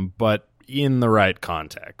him, but in the right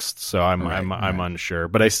context. So I'm unsure,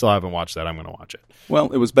 but I still haven't watched that. I'm going to watch it.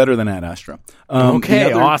 Well, it was better than Ad Astra.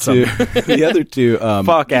 Okay, awesome. The other two.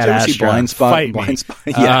 Fuck Ad Astra. Blind Spot?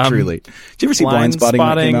 Yeah, truly. Did you ever see Blind Spotting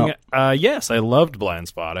when it came out? Yes, I loved Blind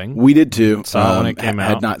Spotting. We did too. When it came out. I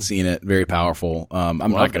had not seen it. Very powerful. I'm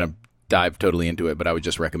not going to dive totally into it, but I would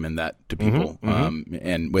just recommend that to people.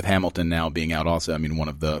 And with Hamilton now being out, also, I mean, one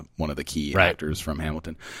of the key actors from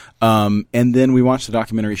Hamilton. And then we watched the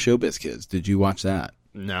documentary Showbiz Kids. Did you watch that?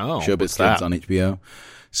 No. Showbiz Kids on HBO.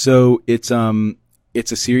 So it's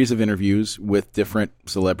a series of interviews with different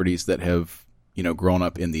celebrities that have grown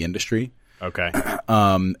up in the industry. Okay.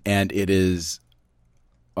 And it is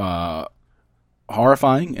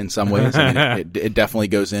horrifying in some ways. I mean, it definitely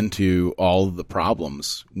goes into all the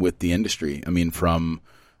problems with the industry. I mean, from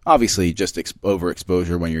obviously just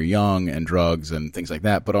overexposure when you're young and drugs and things like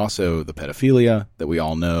that, but also the pedophilia that we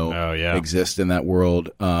all know exists in that world.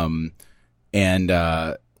 But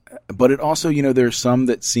it also, there's some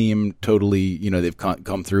that seem totally, they've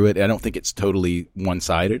come through it. I don't think it's totally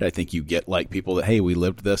one-sided. I think you get like people that, hey, we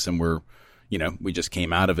lived this and we just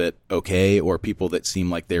came out of it okay, or people that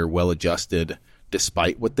seem like they're well-adjusted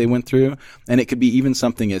despite what they went through. And it could be even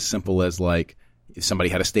something as simple as like if somebody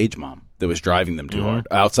had a stage mom that was driving them too hard.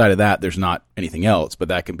 Outside of that, there's not anything else, but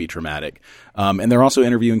that can be traumatic. And they're also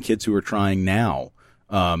interviewing kids who are trying now,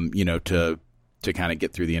 to kind of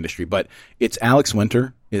get through the industry. But it's Alex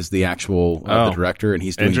Winter is the actual the director, and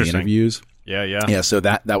he's doing the interviews. Yeah. So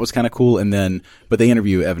that was kind of cool. And then, but they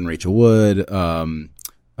interview Evan Rachel Wood.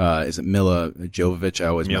 Is it Mila Jovovich? I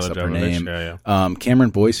always mess up her name. Cameron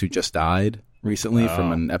Boyce, who just died recently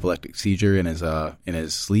from an epileptic seizure in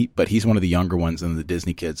his sleep, but he's one of the younger ones in the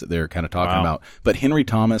Disney kids that they're kind of talking about. But Henry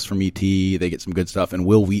Thomas from E.T., they get some good stuff, and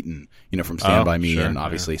Will Wheaton, from Stand By Me and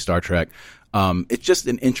obviously Star Trek. It's just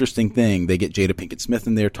an interesting thing. They get Jada Pinkett Smith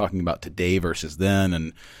in there talking about today versus then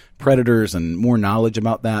and predators and more knowledge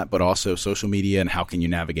about that, but also social media and how can you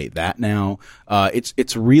navigate that now.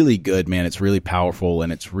 It's really good, man. It's really powerful,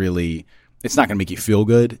 and it's not going to make you feel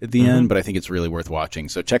good at the end, but I think it's really worth watching.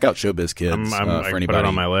 So check out Showbiz Kids for anybody. Put it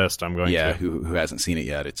on my list. I'm going to. Who hasn't seen it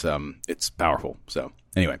yet. It's powerful. So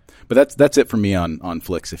anyway, but that's it for me on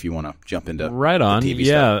flicks. If you want to jump into the TV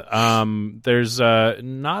stuff. There's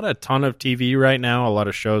not a ton of TV right now. A lot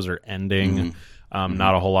of shows are ending.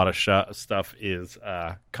 Not a whole lot of stuff is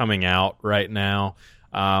coming out right now.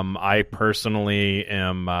 I personally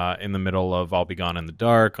am in the middle of I'll Be Gone in the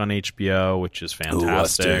Dark on HBO, which is fantastic. Ooh,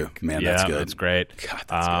 us too. Man, that's good. That's great. God,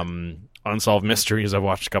 that's good. Unsolved Mysteries I've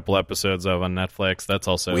watched a couple episodes of on Netflix. That's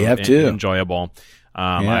also enjoyable.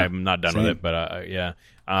 I'm not done with it, but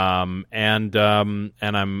and I'm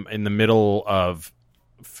in the middle of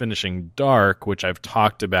finishing Dark, which I've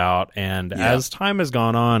talked about, and as time has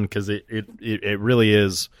gone on, because it really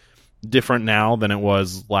is different now than it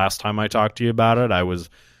was last time I talked to you about it. I was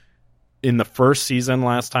in the first season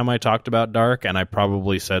last time I talked about Dark, and I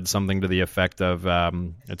probably said something to the effect of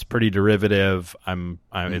it's pretty derivative.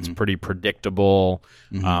 It's pretty predictable.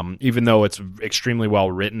 Even though it's extremely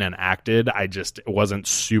well written and acted, I just wasn't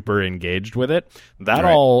super engaged with it. That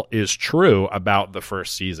all is true about the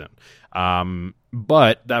first season.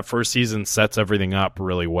 But that first season sets everything up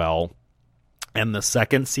really well. And the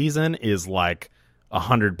second season is like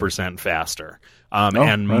 100% faster.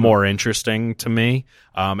 More interesting to me.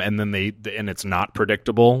 And then and it's not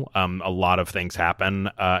predictable. A lot of things happen,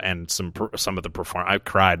 and some of the I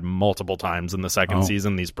cried multiple times in the second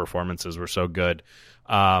season. These performances were so good.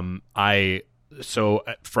 From a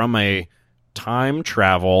time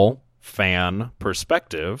travel fan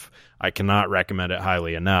perspective, I cannot recommend it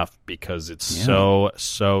highly enough because it's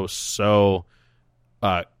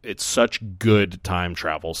it's such good time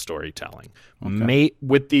travel storytelling.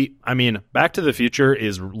 Back to the Future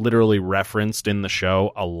is literally referenced in the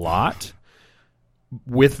show a lot,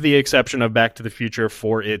 with the exception of Back to the Future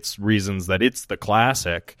for its reasons that it's the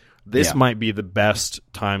classic. This might be the best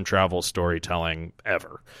time travel storytelling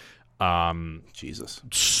ever. Jesus.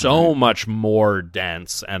 So much more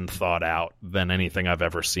dense and thought out than anything I've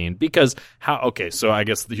ever seen. Because so I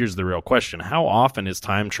guess here's the real question. How often is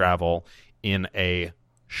time travel in a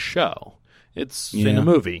show? It's in a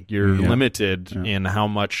movie. You're limited in how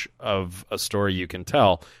much of a story you can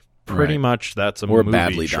tell. Pretty much that's a movie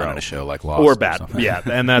badly show. done in a show like Lost. Or bad.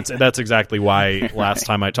 And that's exactly why last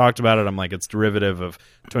time I talked about it, I'm like, it's derivative of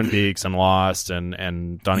Twin Peaks and Lost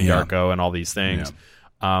and Donnie Darko and all these things.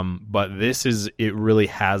 But it really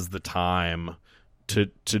has the time to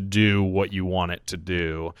do what you want it to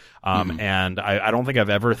do. And I don't think I've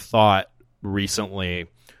ever thought recently,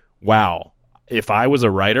 wow, if I was a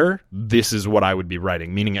writer, this is what I would be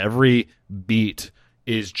writing. Meaning every beat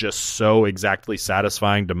is just so exactly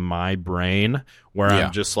satisfying to my brain where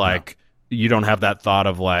I'm just like, you don't have that thought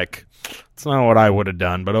of like, it's not what I would have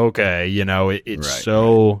done, but okay. It's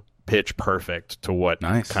so pitch perfect to what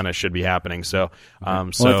kind of should be happening. So, I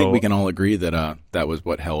think we can all agree that that was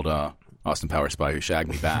what held Austin Powers Spy Who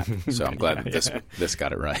Shagged Me back. So I'm glad that this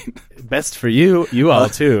got it right. Best for you all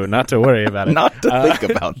too. Not to worry about it. Not to think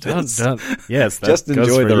about this. Yes, that just enjoy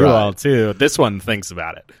goes for the you ride. all too. This one thinks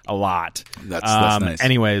about it a lot. That's nice.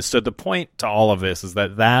 Anyways, so the point to all of this is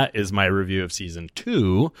that is my review of season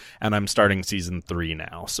 2, and I'm starting season 3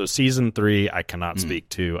 now. So season 3, I cannot speak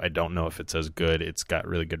to. I don't know if it's as good. It's got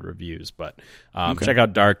really good reviews, but check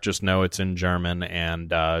out Dark. Just know it's in German,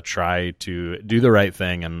 and try to do the right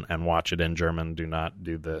thing and watch it in German. Do not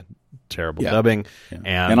do the terrible dubbing.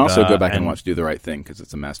 And also go back and watch Do the Right Thing because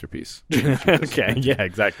it's a masterpiece. Okay, yeah,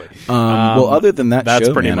 exactly. Well, other than that, that's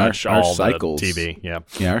show, pretty man, much our all cycles, the TV.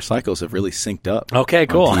 Yeah, our cycles have really synced up. Okay,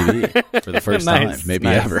 cool. On TV for the first time, maybe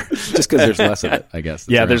ever, just because there's less of it, I guess.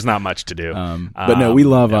 There's not much to do. But no, we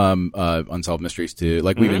love Unsolved Mysteries too.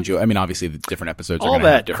 Like we've enjoyed. I mean, obviously the different episodes. All are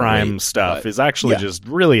that have crime rates, stuff is actually just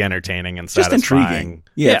really entertaining and just satisfying. Intriguing.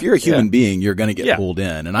 Yeah, if you're a human being, you're going to get pulled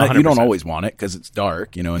in, and you don't always want it because it's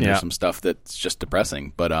dark, and there's some stuff that's just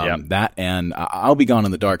depressing. But that and I'll Be Gone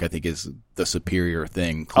in the Dark, I think, is the superior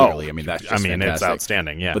thing. Clearly, I mean that's just fantastic. It's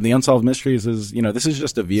outstanding. Yeah, but the Unsolved Mysteries is this is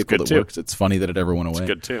just a vehicle that works. It's funny that it ever went away. It's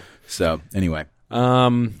good too. So anyway.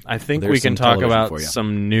 I think we can talk about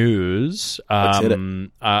some news. Let's hit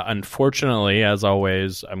it. Unfortunately, as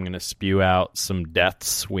always, I'm going to spew out some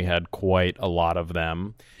deaths. We had quite a lot of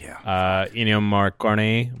them. Yeah. Ennio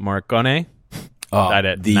Morricone died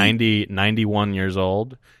at 91 years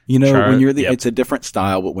old. When you're it's a different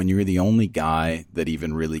style, but when you're the only guy that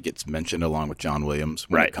even really gets mentioned along with John Williams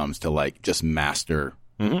when it comes to like just master,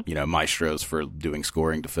 maestros for doing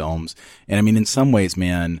scoring to films. And I mean, in some ways,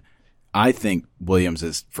 man, I think Williams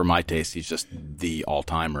is, for my taste, he's just the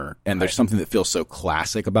all-timer. And there's something that feels so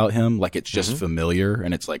classic about him. Like it's just familiar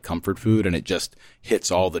and it's like comfort food and it just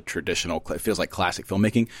hits all the traditional, it feels like classic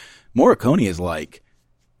filmmaking. Morricone is like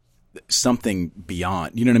something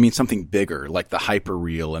beyond, you know what I mean? Something bigger, like the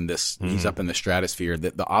hyper-real and this, he's up in the stratosphere,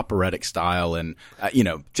 the operatic style and,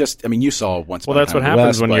 you saw Once Upon a Time that's what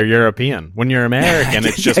happens when you're European. When you're American,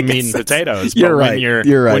 it's just meat and potatoes. You're right.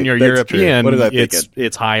 You're right. When you're That's European, what did I think?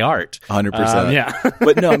 It's high art. 100%. Yeah.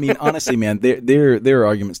 But no, I mean, honestly, man, there are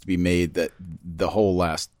arguments to be made that the whole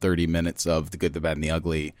last 30 minutes of The Good, the Bad, and the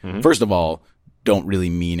Ugly, first of all, don't really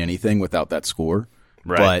mean anything without that score.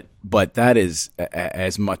 Right. But that is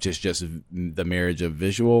as much as just the marriage of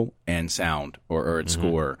visual and sound or its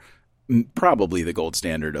score probably the gold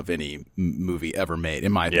standard of any movie ever made,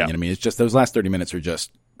 in my opinion. I mean, it's just those last 30 minutes are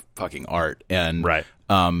just fucking art. And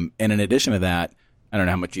and in addition to that, I don't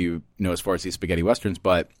know how much you know as far as these spaghetti westerns,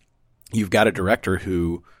 but you've got a director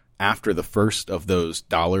who, after the first of those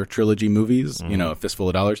dollar trilogy movies, you know, A Fistful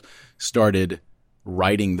of Dollars, started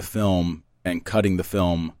writing the film and cutting the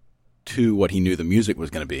film to what he knew the music was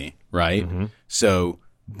going to be, right? So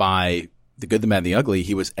by The Good, the Bad, and the Ugly,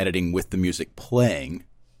 he was editing with the music playing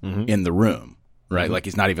in the room, right? Like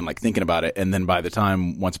he's not even like thinking about it. And then by the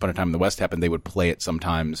time Once Upon a Time in the West happened, they would play it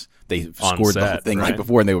sometimes. They scored the whole thing right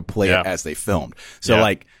before, and they would play it as they filmed. So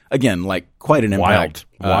like, again, like quite an impact.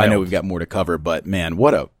 Wild. I know we've got more to cover, but man,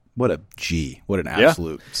 what a G, what an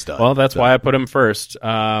absolute stud. Well, that's why I put him first.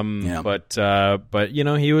 But you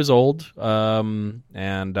know, he was old. And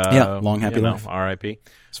long happy life. R.I.P.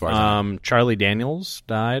 As far as Charlie Daniels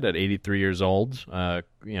died at 83 years old.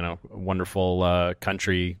 You know, wonderful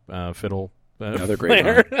country fiddle another great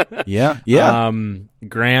player. Yeah.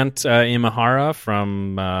 Grant Imahara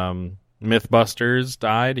from Mythbusters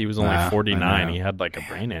died. He was only 49. He had like a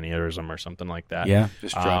brain aneurysm or something like that. Yeah,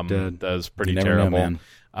 just dropped dead. That was pretty terrible.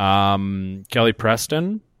 Kelly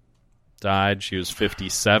Preston died. She was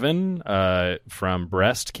 57 from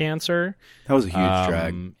breast cancer. That was a huge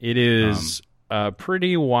drag. It is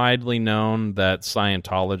pretty widely known that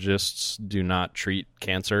Scientologists do not treat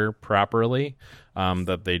cancer properly.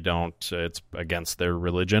 That they don't, it's against their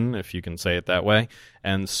religion, if you can say it that way.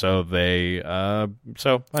 And so they,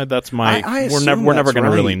 that's my, we're never going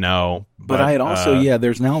to really know. But I had also,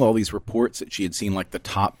 there's now all these reports that she had seen like the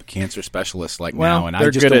top cancer specialists now, and I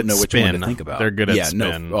just don't know which one to think about. They're good at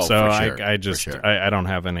spin. No, so for sure. I don't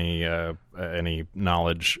have any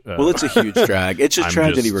knowledge. Well, it's a huge drag. It's a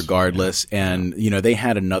tragedy regardless. And, you know, they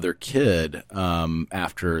had another kid,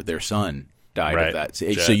 after their son died of that.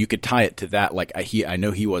 So you could tie it to that. Like I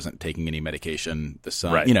know he wasn't taking any medication. The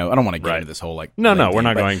son, you know, I don't want to get into this whole like. No, we're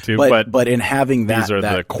not going to. But in having that, these are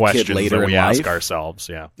that the questions kid later that we in life, ask ourselves.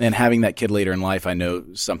 Yeah, and having that kid later in life, I know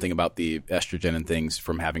something about the estrogen and things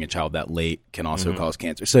from having a child that late can also cause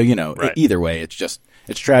cancer. So you know, either way, it's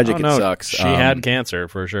tragic. It sucks. She had cancer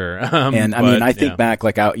for sure. And I mean, I think back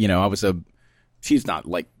like she's not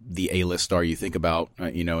like the A-list star you think about,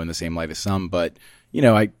 you know, in the same light as some, but you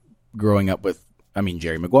know, growing up with,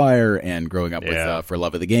 Jerry Maguire, and growing up with For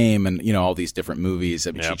Love of the Game, and you know, all these different movies.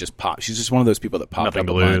 I mean, she just popped. She's just one of those people that popped up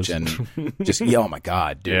a bunch, and just oh my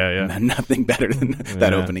god, dude, nothing better than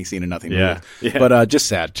that opening scene of Nothing to Lose. But just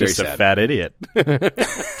sad, just very a sad. Fat idiot.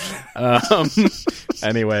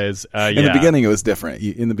 Anyways, in the beginning it was different.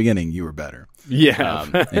 In the beginning, you were better. Yeah.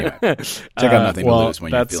 Anyway, check out Nothing to Lose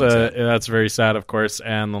when you're feeling sad. That's very sad, of course.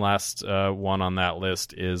 And the last one on that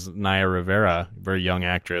list is Naya Rivera, very young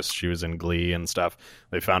actress. She was in Glee and stuff.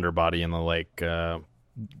 They found her body in the lake a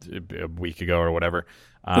week ago or whatever.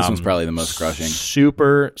 This one's probably the most crushing.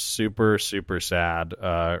 Super, super, super sad.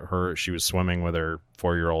 She was swimming with her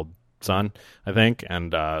 4-year-old son, I think,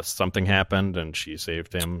 and something happened, and she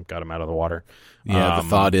saved him, got him out of the water. Yeah, the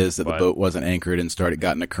thought is that the boat wasn't anchored and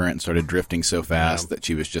got in a current and started drifting so fast that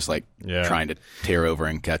she was just like trying to tear over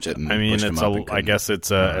and catch it. And I guess it's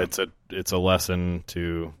a lesson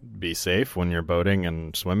to be safe when you're boating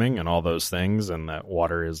and swimming and all those things, and that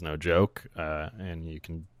water is no joke, and you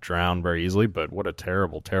can drown very easily. But what a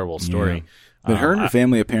terrible, terrible story. Yeah. But her and her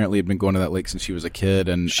family apparently had been going to that lake since she was a kid,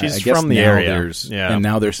 and she's I guess from the area. And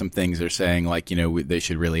now there's some things they're saying, like, you know, they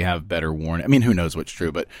should really have better warning. I mean, who knows what's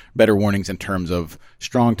true, but better warnings in terms of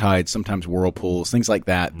strong tides, sometimes whirlpools, things like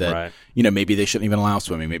that. You know, maybe they shouldn't even allow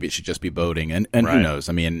swimming. Maybe it should just be boating. And who knows?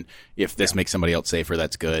 I mean, if this makes somebody else safer,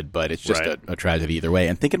 that's good. But it's just a tragedy either way.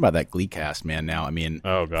 And thinking about that Glee cast, man. Now, I mean,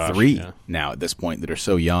 3 now at this point that are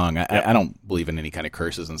so young. I don't believe in any kind of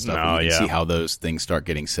curses and stuff. No, you can see how those things start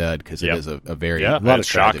getting said, because it is a very a lot of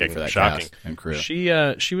shocking for that cast and crew.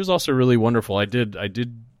 She was also really wonderful. I did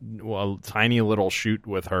a tiny little shoot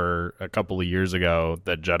with her a couple of years ago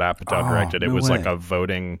that Judd Apatow directed. It was like a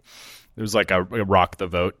voting. It was like a rock the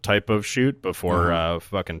vote type of shoot before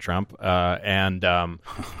fucking Trump. And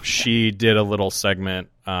she did a little segment.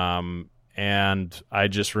 And I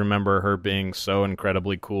just remember her being so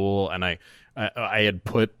incredibly cool. And I had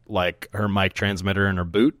put like her mic transmitter in her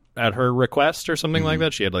boot at her request or something like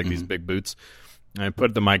that. She had like these big boots. And I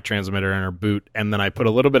put the mic transmitter in her boot, and then I put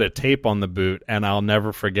a little bit of tape on the boot, and I'll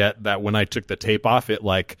never forget that when I took the tape off, it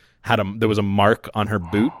like there was a mark on her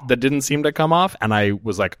boot that didn't seem to come off, and I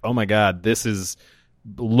was like, oh my god, this is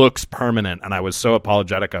looks permanent. And I was so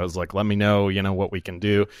apologetic. I was like, let me know, what we can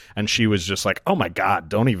do. And she was just like, oh my God,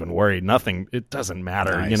 don't even worry. Nothing. It doesn't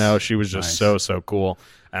matter. Nice. She was just so cool.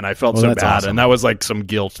 And I felt so bad. Awesome. And that was like some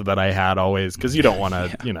guilt that I had always, because you don't want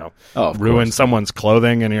to, ruin course. someone's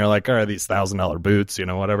clothing. And you're like, all right, these $1,000 boots,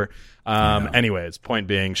 whatever. Anyways, point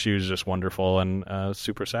being, she was just wonderful and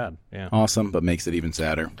super sad. Yeah. Awesome, but makes it even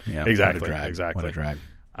sadder. Yeah. Exactly. What a drag. Exactly. What a drag.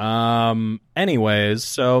 Anyways,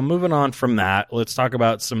 so moving on from that, let's talk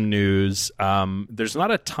about some news. There's not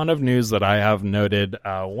a ton of news that I have noted.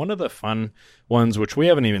 One of the fun ones, which we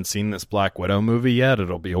haven't even seen this Black Widow movie yet.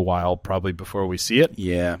 It'll be a while probably before we see it.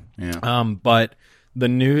 Yeah. But the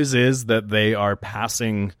news is that they are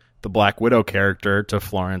passing the Black Widow character to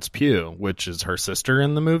Florence Pugh, which is her sister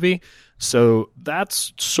in the movie. So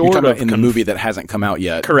that's sort of in the movie that hasn't come out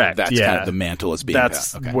yet. Correct. That's kind of the mantle is being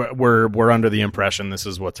passed. Okay. We're under the impression this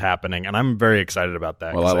is what's happening, and I'm very excited about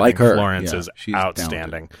that. Well, I like her. Florence is she's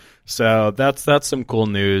outstanding. Talented. So that's some cool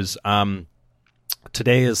news.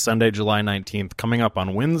 Today is Sunday, July 19th. Coming up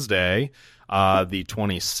on Wednesday, the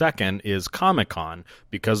 22nd, is Comic-Con.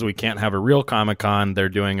 Because we can't have a real Comic-Con, they're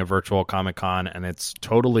doing a virtual Comic-Con, and it's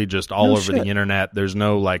totally just all over the internet. There's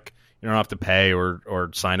no you don't have to pay or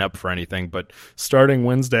sign up for anything. But starting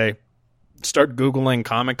Wednesday, start Googling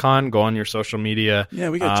Comic-Con, go on your social media. Yeah,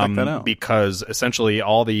 we got to check that out. Because essentially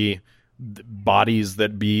all the bodies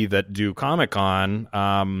that do Comic-Con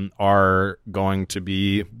are going to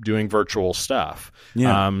be doing virtual stuff.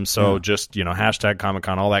 Yeah. Just hashtag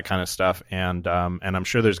Comic-Con, all that kind of stuff, and I'm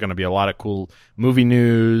sure there's going to be a lot of cool movie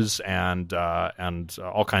news and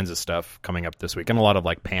all kinds of stuff coming up this week, and a lot of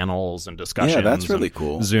panels and discussions. Yeah, that's really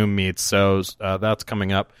cool. Zoom meets, so that's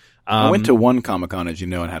coming up. I went to one Comic-Con, as you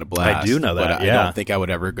know, and had a blast. I do know that, but I don't think I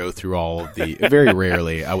would ever go through all of the... Very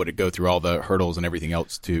rarely, I would go through all the hurdles and everything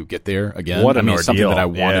else to get there again. What an It's something ordeal. that I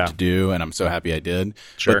wanted to do, and I'm so happy I did.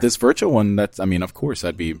 Sure. But this virtual one, of course,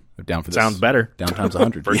 I'd be down for this. Sounds better. Down times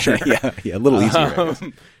 100. For sure. Yeah, a little easier, I guess.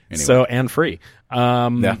 Anyway. So, and free.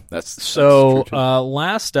 That's so. true too.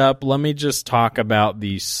 Last up, let me just talk about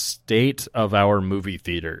the state of our movie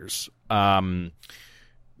theaters.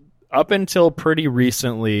 Up until pretty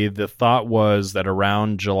recently, the thought was that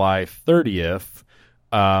around July 30th,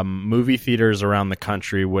 movie theaters around the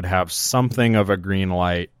country would have something of a green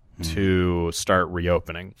light to start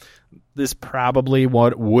reopening. This probably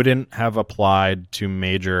wouldn't have applied to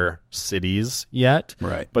major cities yet,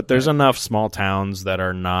 Right. But there's enough small towns that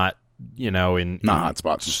are not, in Not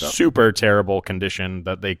hotspots and stuff. super terrible condition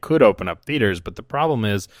that they could open up theaters. But the problem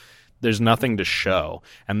is, there's nothing to show.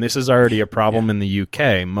 And this is already a problem in the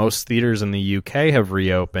UK. Most theaters in the UK have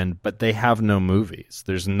reopened, but they have no movies.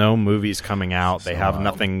 There's no movies coming out. They have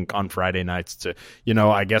nothing on Friday nights to,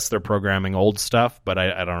 I guess they're programming old stuff, but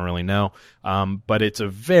I don't really know. But it's a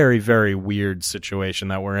very, very weird situation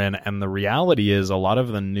that we're in. And the reality is a lot of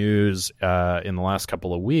the news in the last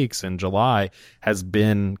couple of weeks in July has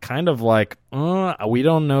been kind of like, we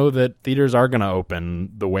don't know that theaters are going to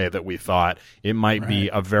open the way that we thought. It might be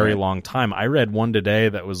a very long time. I read one today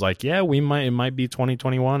that was like, it might be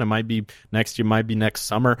 2021. It might be next year, might be next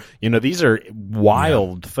summer. These are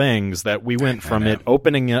wild things that we went from it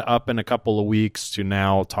opening it up in a couple of weeks to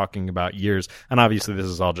now talking about years. And obviously this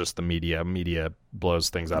is all just the media. Media blows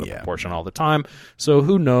things out of proportion all the time. So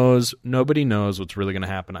who knows? Nobody knows what's really going to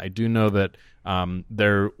happen. I do know that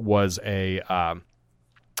there was an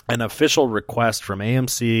official request from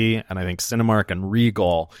AMC and I think Cinemark and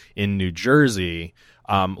Regal in New Jersey,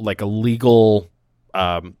 like a legal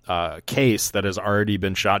case that has already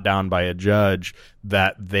been shot down by a judge,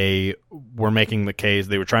 that they were making the case.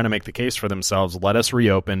 They were trying to make the case for themselves. Let us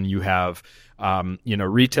reopen. You have,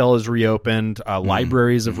 retail is reopened,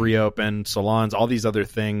 libraries have reopened, salons, all these other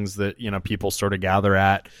things that, people sort of gather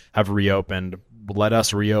at have reopened. Let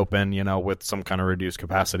us reopen, with some kind of reduced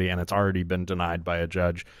capacity, and it's already been denied by a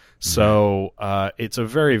judge. So it's a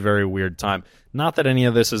very, very weird time. Not that any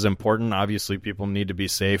of this is important. Obviously, people need to be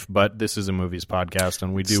safe, but this is a movies podcast,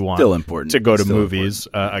 and we do want important. to go to Still movies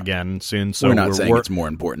again soon. So we're not saying it's more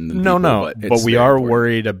important than no, people, no, but we are important.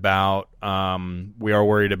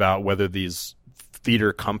 worried about whether these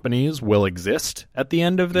theater companies will exist at the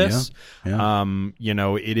end of this. Yeah.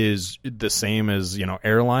 It is the same as,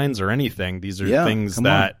 airlines or anything. These are things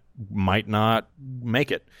that might not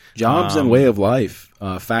make it. Jobs and way of life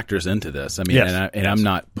factors into this. I mean, yes, and I'm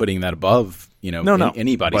not putting that above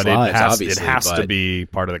anybody's but lives. It Obviously, has but to be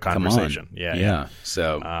part of the conversation. Yeah.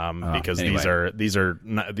 So because anyway. these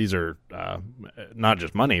are not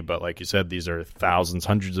just money, but like you said, these are thousands,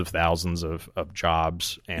 hundreds of thousands of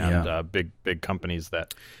jobs and big companies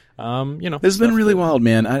that. This has been really wild,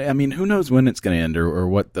 man. I mean, who knows when it's going to end or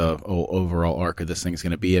what the overall arc of this thing is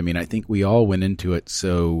going to be. I mean, I think we all went into it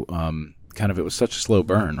so kind of it was such a slow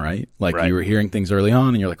burn, right? Like you were hearing things early on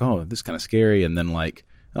and you're like, oh, this is kind of scary. And then like,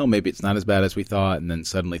 oh, maybe it's not as bad as we thought. And then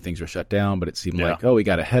suddenly things were shut down, but it seemed like, oh, we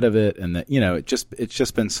got ahead of it. And that, it's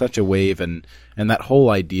just been such a wave. And that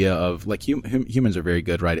whole idea of like humans are very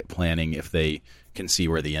good, right, at planning if they can see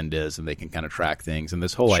where the end is and they can kind of track things. And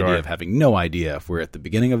this whole idea of having no idea if we're at the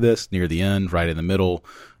beginning of this, near the end, right in the middle,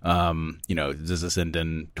 does this end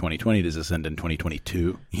in 2020? Does this end in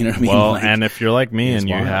 2022? You know what I mean? Well, and if you're like me and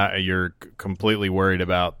you're completely worried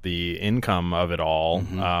about the income of it all,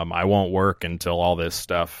 I won't work until all this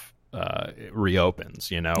stuff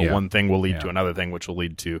reopens. One thing will lead to another thing, which will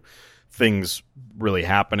lead to things really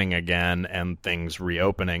happening again and things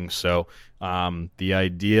reopening. So the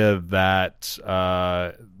idea that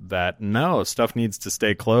no, stuff needs to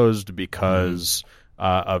stay closed because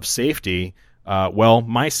of safety.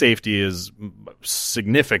 My safety is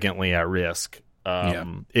significantly at risk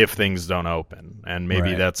if things don't open, and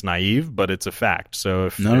maybe that's naive, but it's a fact. So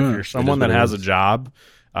if you're someone that has a job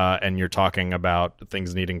and you're talking about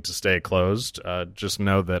things needing to stay closed, just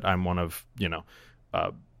know that I'm one of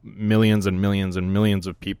millions and millions and millions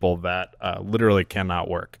of people that literally cannot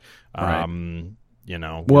work. And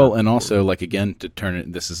also like again to turn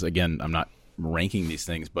it. This is again, I'm not ranking these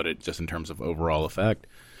things, but it just in terms of overall effect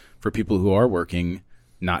for people who are working,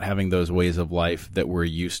 not having those ways of life that we're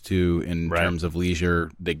used to in terms of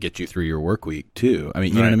leisure that get you through your work week too. I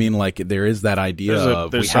mean, you know what I mean? Like there is that idea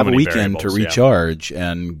of we have a weekend to recharge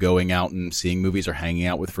and going out and seeing movies or hanging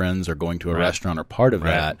out with friends or going to a restaurant are part of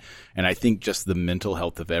that. And I think just the mental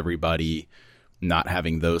health of everybody not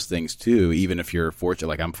having those things too, even if you're fortunate,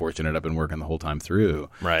 like I'm fortunate, I've been working the whole time through.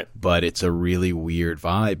 Right. But it's a really weird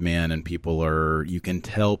vibe, man. And you can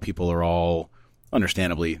tell people are all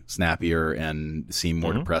understandably snappier and seem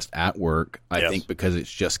more depressed at work. I think because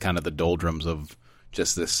it's just kind of the doldrums of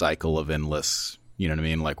just this cycle of endless, you know what I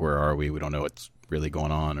mean? Like, where are we? We don't know what's really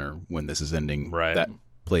going on or when this is ending. Right. That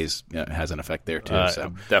has an effect there too.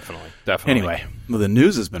 So definitely. Anyway, well, the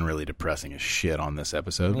news has been really depressing as shit on this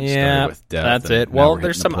episode. Yeah, with death that's it. Well,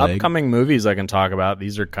 there's some upcoming movies I can talk about.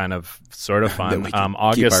 These are kind of sort of fun.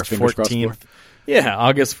 August 14th. Yeah,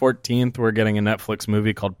 August 14th, we're getting a Netflix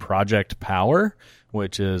movie called Project Power,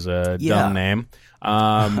 which is a dumb name.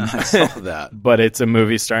 I saw that. But it's a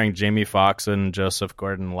movie starring Jamie Foxx and Joseph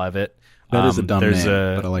Gordon-Levitt. That is a dumb name,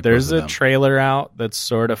 but I like there's a trailer out that's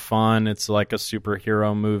sort of fun. It's like a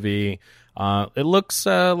superhero movie. It looks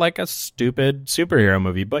like a stupid superhero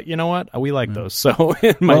movie, but you know what? We like those, so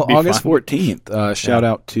it might be August fun. 14th. Shout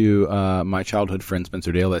out to my childhood friend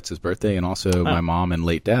Spencer Dale. That's his birthday, and also my mom and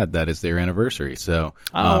late dad. That is their anniversary. So,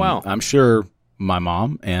 wow! I'm sure my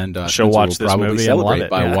mom and she'll watch this probably movie celebrate and love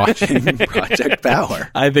by it, watching Project Power.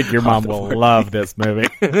 I think your mom will love this movie.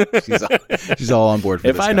 she's all on board for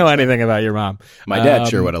if this. I know anything about your mom, my dad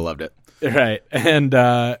sure would have loved it. Right,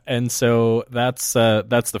 and so that's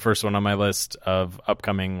the first one on my list of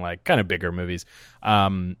upcoming like kind of bigger movies.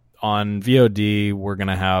 On VOD, we're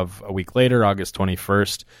gonna have a week later, August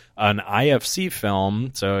 21st, an IFC film,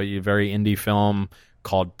 so a very indie film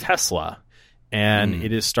called Tesla. And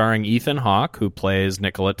it is starring Ethan Hawke, who plays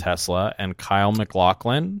Nikola Tesla, and Kyle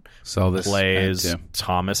MacLachlan plays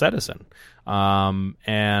Thomas Edison.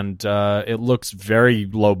 And it looks very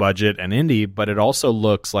low budget and indie, but it also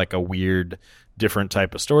looks like a weird, different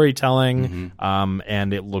type of storytelling.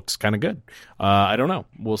 And it looks kind of good. I don't know.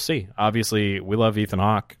 We'll see. Obviously, we love Ethan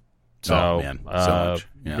Hawke. So, so much.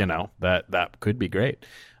 Yeah. That could be great.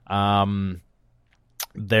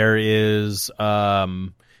 There is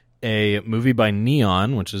a movie by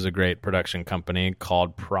Neon, which is a great production company,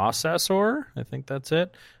 called Processor. I think that's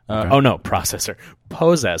it. Oh no, Processor.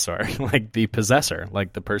 Possessor, like the possessor,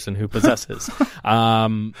 like the person who possesses.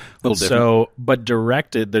 Little different. So, but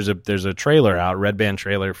directed. There's a trailer out, red band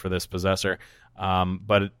trailer for this Possessor.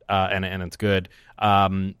 But it's good.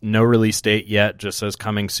 No release date yet. Just says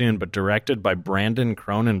coming soon. But directed by Brandon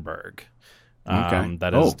Cronenberg.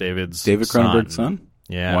 That is David Cronenberg's son.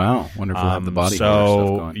 Yeah. Wow. Wonder if we'll have the body horror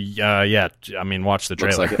stuff going. Yeah. I mean, watch the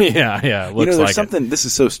trailer. Looks like it. Yeah. Looks There's like something. This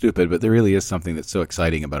is so stupid, but there really is something that's so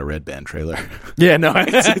exciting about a Red Band trailer. Yeah. No,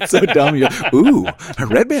 it's so dumb. You go, ooh, a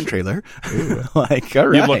Red Band trailer. Ooh. Like, all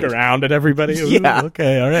right. You look around at everybody. Ooh, yeah.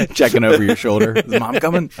 Okay. All right. Checking over your shoulder. Is Mom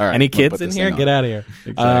coming? All right. Any kids in here? Get out of here.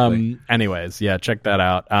 Exactly. Anyways, yeah, check that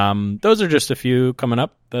out. Those are just a few coming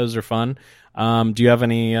up. Those are fun. Do you have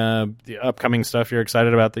any upcoming stuff you're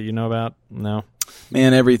excited about that you know about? No.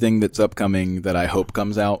 Man, everything that's upcoming that I hope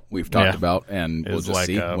comes out, we've talked about, and we'll It's just like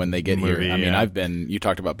see a when they get movie, here. I mean, yeah. you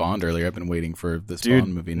talked about Bond earlier. I've been waiting for this Dude,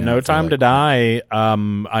 Bond movie now. No Time to Die.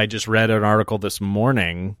 I just read an article this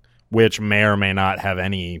morning, which may or may not have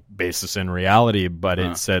any basis in reality, but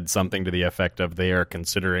it said something to the effect of they are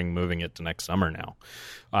considering moving it to next summer now.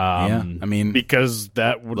 Yeah, I mean, because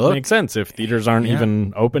that would make sense. If theaters aren't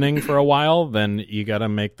even opening for a while, then you got to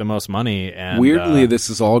make the most money. And weirdly, this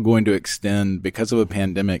is all going to extend because of a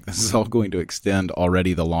pandemic. This is all going to extend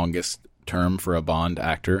already the longest term for a Bond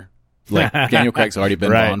actor. Like Daniel Craig's already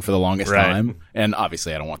been Bond for the longest time, and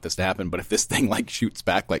obviously I don't want this to happen. But if this thing like shoots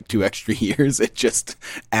back like 2 extra years, it just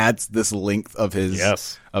adds this length of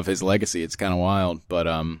his legacy. It's kind of wild. But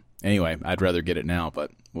anyway, I'd rather get it now.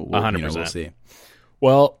 But we'll 100%. We'll see.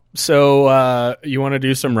 Well, so you want to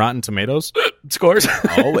do some Rotten Tomatoes scores?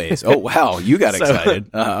 Always. Oh, wow. You got excited.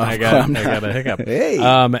 I got a hiccup. Hey.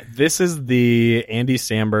 This is the Andy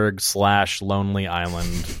Samberg / Lonely Island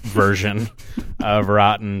version of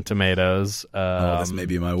Rotten Tomatoes. This may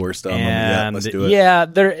be my worst one. And let's do it. Yeah,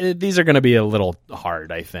 these are going to be a little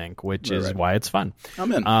hard, I think, which is why it's fun.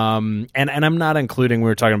 I'm in. And I'm not including, we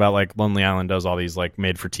were talking about like Lonely Island does all these like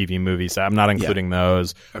made for TV movies. So I'm not including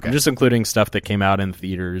those. Okay. I'm just including stuff that came out in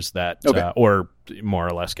theaters that, or more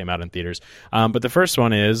or less came out in theaters. But the first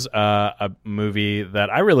one is a movie that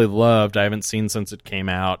I really loved. I haven't seen since it came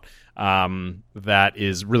out. That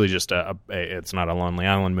is really just it's not a Lonely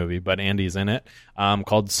Island movie, but Andy's in it,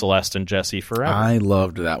 called Celeste and Jesse Forever. I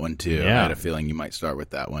loved that one too. Yeah. I had a feeling you might start with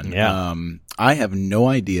that one. Yeah. I have no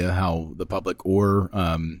idea how the public or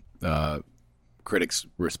critics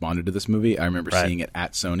responded to this movie. I remember seeing it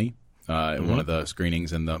at Sony, at one of the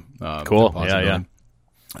screenings in the cool. Yeah.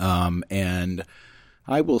 And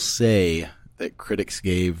I will say that critics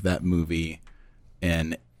gave that movie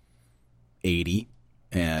an 80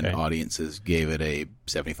 and audiences gave it a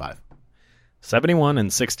 75. 71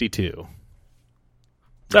 and 62.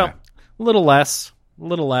 So, a little less.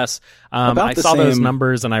 I saw those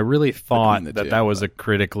numbers and I really thought that was a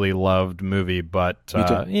critically loved movie, but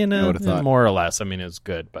more or less. I mean, it's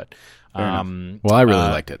good, but well, I really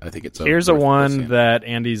liked it. I think it's here's a one that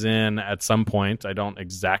Andy's in at some point. I don't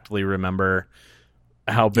exactly remember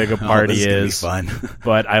how big a part he is, fun.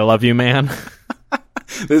 But I Love You, Man.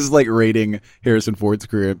 This is like rating Harrison Ford's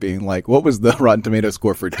career, being like, what was the Rotten Tomato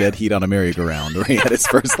score for Dead Heat on a Merry-Go-Round, where he had his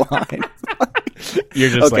first line? You're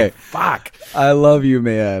just like, fuck. I Love You,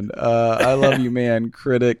 Man. I Love You, Man.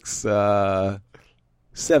 Critics,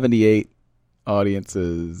 78.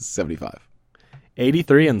 Audiences, 75.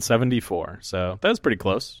 83 and 74. So that's pretty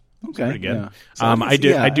close. Okay, pretty good. Yeah. So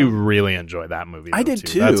I do really enjoy that movie. I did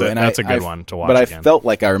too. That's a good one to watch. But again. I felt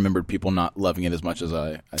like I remembered people not loving it as much as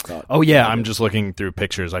I thought. Oh yeah, I'm just looking through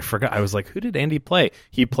pictures. I forgot. I was like, who did Andy play?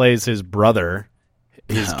 He plays his brother,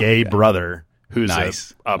 his gay brother, who's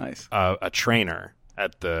a trainer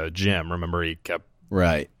at the gym. Remember, he kept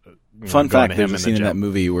Fun fact: there's a scene in that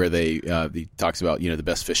movie where he talks about the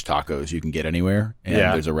best fish tacos you can get anywhere, and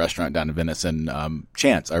there's a restaurant down in Venice, and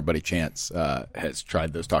our buddy Chance, has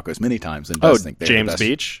tried those tacos many times and does think they're James the best.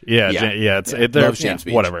 Beach, loves James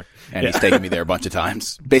Beach, whatever, and he's taken me there a bunch of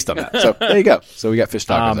times based on that. So there you go. So we got fish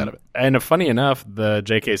tacos out of it. And funny enough, the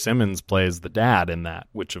J.K. Simmons plays the dad in that,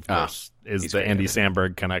 which of course is the Andy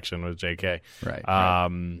Samberg connection with J.K. Right.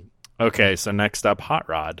 Okay, so next up, Hot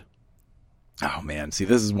Rod. Oh man, see,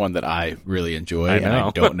 this is one that I really enjoy, and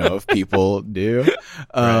I don't know if people do.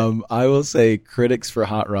 I will say critics for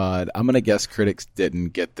Hot Rod, I'm going to guess critics didn't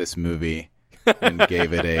get this movie and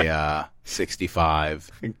gave it a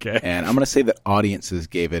 65. Okay. And I'm going to say that audiences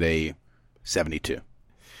gave it a 72.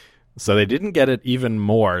 So they didn't get it even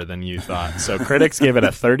more than you thought. So critics gave it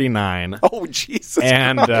a 39. Oh, Jesus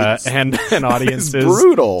and audiences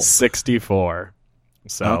brutal 64.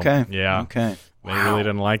 So okay. They really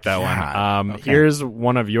didn't like that one. Here's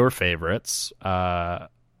one of your favorites, MacGruber,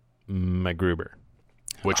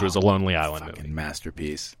 which was a Lonely Island movie.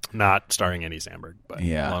 Masterpiece. Not starring Andy Samberg, but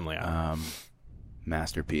Lonely Island.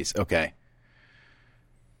 Masterpiece. Okay.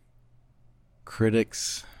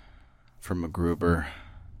 Critics for MacGruber,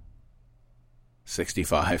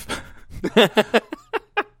 65.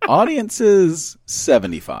 Audiences,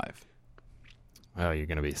 75. Oh, you're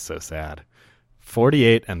going to be so sad.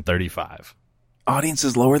 48 and 35. Audience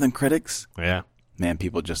is lower than critics? Yeah. Man,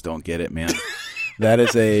 people just don't get it, man. That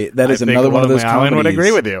is I another one of those Lonely Island comedies. would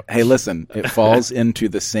agree with you. Hey, listen, it falls into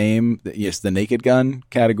the same, yes, the Naked Gun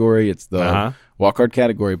category. It's the walk hard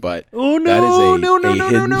category, but that is a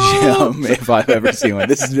hidden gem if I've ever seen one.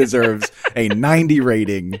 This deserves a 90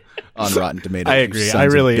 rating on Rotten Tomatoes. I agree. I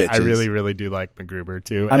really do like MacGruber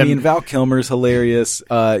too. I mean, Val Kilmer's hilarious.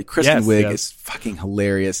 Kristen Wiig is fucking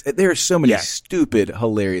hilarious. There are so many stupid,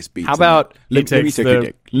 hilarious beats. How about let me take your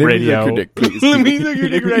dick. Radio? Let me take your dick, please. Let me take your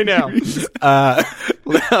dick right now.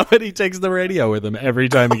 How about he takes the radio with him every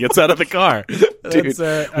time he gets out of the car? Dude,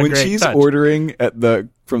 when she's ordering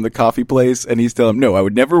from the coffee place and he's telling him, no, I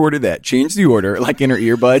would never order that. Change the order, like in her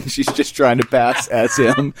earbud. She's just trying to pass as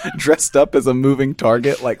him, dressed up as a moving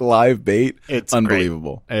target, like live bait. It's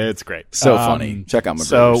unbelievable. Great. It's great. So funny. Check out my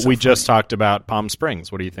So we just talked about Palm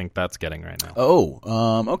Springs. What do you think that's getting right now?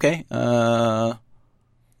 Okay. I'll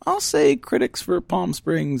say critics for Palm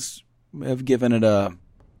Springs have given it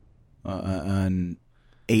an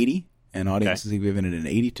 80, and audiences have given it an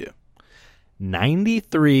 82.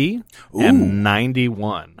 93 and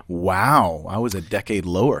 91. Wow, I was a decade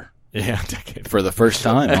lower. Yeah, for the first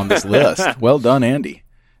time on this list. Well done, Andy.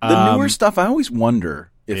 The newer stuff, I always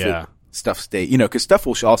wonder if stuff stays, because stuff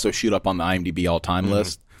will also shoot up on the IMDb all-time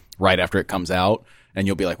list right after it comes out, and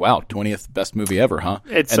you'll be like, wow, 20th best movie ever, huh?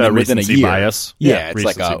 It's and then within a year, bias. Yeah, it's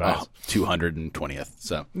like a 220th.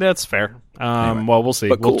 So that's fair. Anyway. Well, we'll see.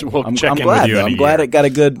 But cool. We'll check in glad, with you. I'm glad it got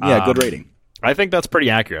a good rating. I think that's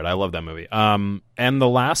pretty accurate. I love that movie. And the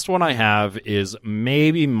last one I have is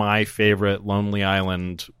maybe my favorite Lonely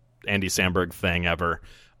Island Andy Samberg thing ever,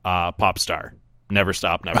 Pop Star. Never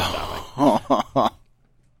Stop, Never Stopping.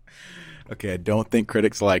 Okay, I don't think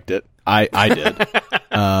critics liked it. I did.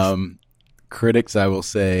 Critics, I will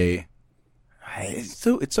say,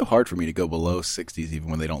 it's so hard for me to go below 60s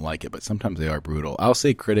even when they don't like it, but sometimes they are brutal. I'll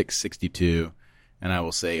say critics 62, and I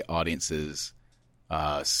will say audiences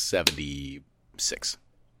 76.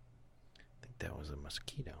 I think that was a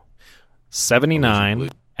mosquito. 79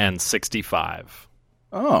 and 65.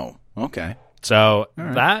 Oh, okay. So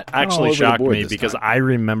that actually shocked me because I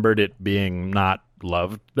remembered it being not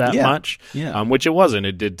loved that much, which it wasn't.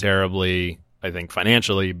 It did terribly, I think,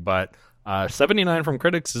 financially, but 79 from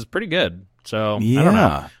critics is pretty good. So I don't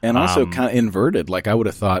know. And also kind of inverted. Like I would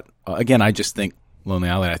have thought, again, I just think Lonely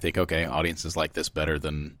Island, I think, okay, audiences like this better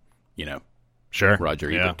than,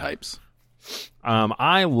 Roger Ebert types.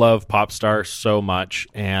 I love Pop Star so much,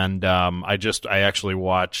 and I actually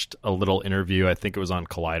watched a little interview. I think it was on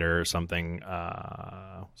Collider or something.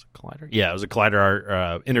 Was it Collider? Yeah, it was a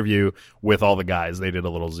Collider interview with all the guys. They did a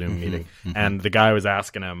little Zoom meeting, and the guy was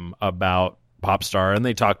asking him about Pop Star, and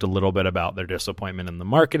they talked a little bit about their disappointment in the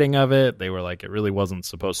marketing of it. They were like, it really wasn't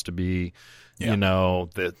supposed to be,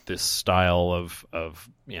 this style of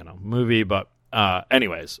movie. But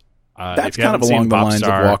anyways. That's kind of along the lines of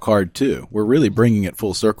Walk Hard too. We're really bringing it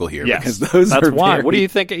full circle here. Yes, because that's why. Very... What do you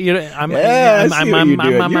think? I'm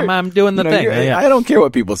doing the thing. I don't care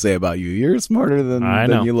what people say about you. You're smarter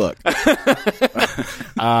than you look.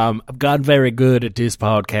 I've gotten very good at this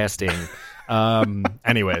podcasting.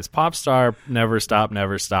 Anyways, Pop Star, Never Stop,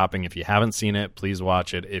 Never Stopping. If you haven't seen it, please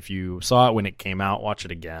watch it. If you saw it when it came out, watch it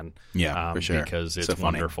again. Yeah, for sure. Because it's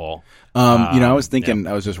wonderful. I was thinking,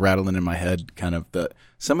 I was just rattling in my head kind of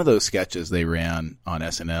some of those sketches they ran on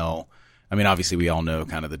SNL. I mean, obviously we all know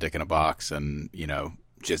kind of the Dick in a Box and,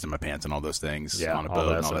 Jizz in My Pants and all those things on a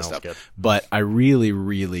boat and all that stuff. Sketch. But I really,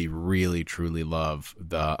 really, really, truly love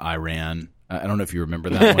the Iran. I don't know if you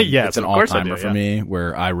remember that one. Yes, it's an all-timer for me,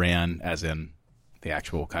 where Iran, as in the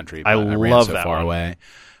actual country, I love so that far one.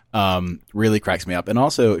 away. Really cracks me up. And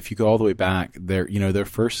also, if you go all the way back, their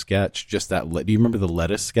first sketch, just that. Do you remember the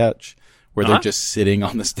lettuce sketch where they're just sitting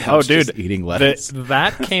on the steps, just eating lettuce?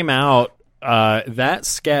 That came out. That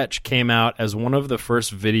sketch came out as one of the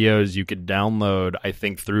first videos you could download, I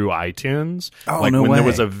think, through iTunes. When there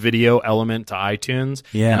was a video element to iTunes.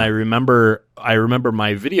 Yeah. And I remember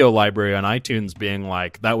my video library on iTunes being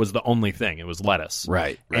like, that was the only thing. It was lettuce.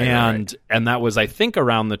 Right. And that was, I think,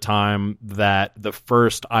 around the time that the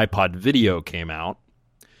first iPod video came out,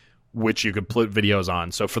 which you could put videos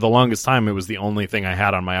on. So for the longest time, it was the only thing I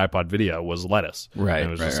had on my iPod video was lettuce. Right. And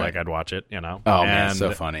it was just like, I'd watch it, Oh, man,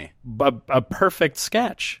 so funny. A perfect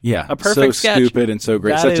sketch. Yeah. A perfect so sketch. Stupid and so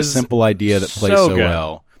great. Such a simple idea that plays so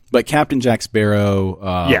well. But Captain Jack Sparrow,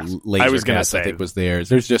 I was going to say, I think was there.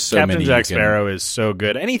 There's just so Captain many. Jack Sparrow is so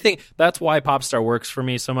good. Anything that's why Popstar works for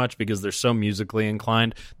me so much, because they're so musically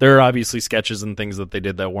inclined. There are obviously sketches and things that they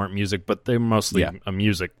did that weren't music, but they're mostly a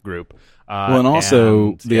music group. And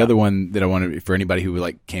also the other one that I wanted for anybody who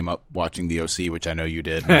like came up watching the OC, which I know you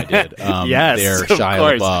did, and I did. Yes, their of Shia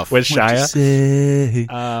course. LaBeouf With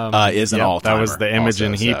Shia, is an all-timer. That was the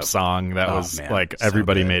Imogen also, Heap song that was like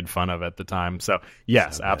everybody made fun of at the time. So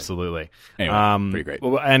yes, absolutely. Anyway, pretty great.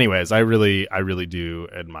 Well, anyways, I really do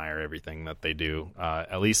admire everything that they do,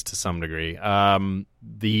 at least to some degree.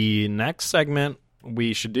 The next segment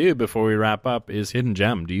we should do before we wrap up is Hidden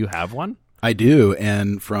Gem. Do you have one? I do,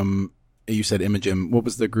 and from you said Imogen. What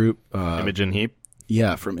was the group? Imogen Heap.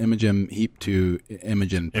 Yeah, from Imogen Heap to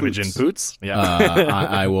Imogen Poots. Imogen Poots. Yeah,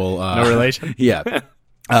 I will. No relation. Yeah.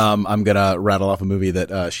 I'm gonna rattle off a movie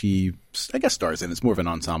that she, I guess, stars in. It's more of an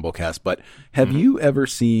ensemble cast. But have you ever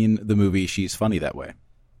seen the movie She's Funny That Way?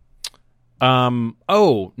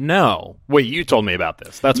 Oh no! Wait, you told me about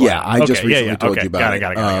this. That's why. I just recently told you about it.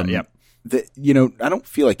 Got it. Yep. I don't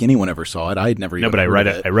feel like anyone ever saw it. I had never. No, but I read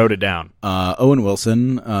it. I wrote it down. Owen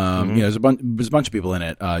Wilson. There's a bunch of people in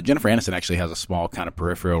it. Jennifer Aniston actually has a small kind of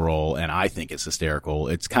peripheral role, and I think it's hysterical.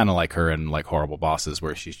 It's kind of like her in like Horrible Bosses,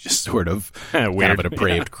 where she's just sort of weird, kind of a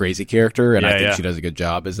depraved, crazy character, and I think she does a good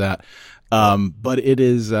job as that. But it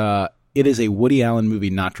is a Woody Allen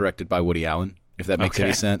movie, not directed by Woody Allen. If that makes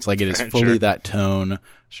any sense, like it is fully that tone.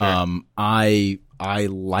 Sure. I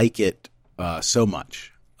like it so much.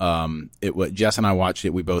 Jess and I watched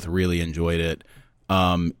it. We both really enjoyed it.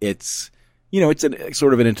 It's a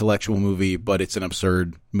sort of an intellectual movie, but it's an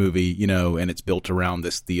absurd movie, and it's built around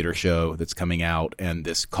this theater show that's coming out and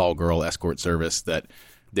this call girl escort service that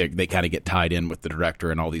they kind of get tied in with the director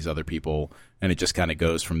and all these other people, and it just kind of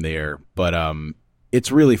goes from there. But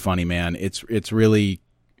it's really funny, man. It's really,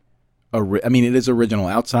 it is original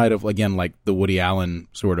outside of, again, like the Woody Allen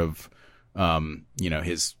sort of,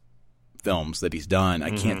 his films that he's done.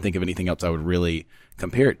 I can't think of anything else I would really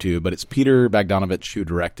compare it to, but it's Peter Bogdanovich who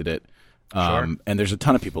directed it. And there's a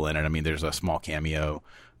ton of people in it. I mean, there's a small cameo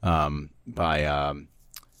by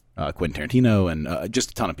Quentin Tarantino and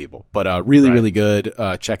just a ton of people. But really good.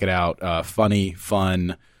 Check it out. Funny,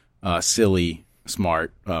 fun, silly,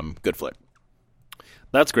 smart, good flick.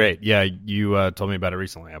 That's great. Yeah, you told me about it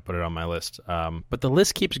recently. I put it on my list. But the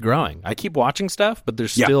list keeps growing. I keep watching stuff, but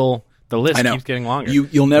there's still... The list keeps getting longer.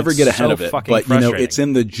 You'll never get ahead of it, but it's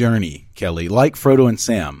in the journey, Kelly. Like Frodo and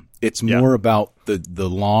Sam, it's more about the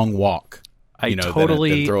long walk. I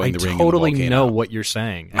totally know what you're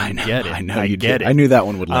saying. I get it. I know you get it. it. I knew that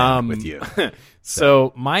one would land with you.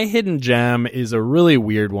 So my hidden gem is a really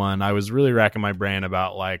weird one. I was really racking my brain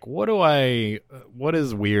about like what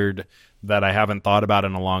is weird that I haven't thought about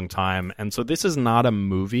in a long time. And so this is not a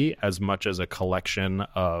movie as much as a collection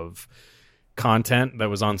of content that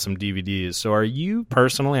was on some DVDs. So are you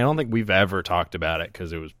personally, I don't think we've ever talked about it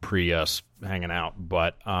because it was pre us hanging out,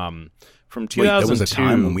 but from 2002, there was a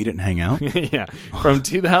time when we didn't hang out. Yeah, from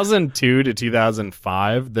 2002 to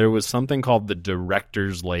 2005 there was something called the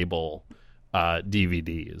Director's Label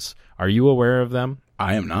DVDs. Are you aware of them?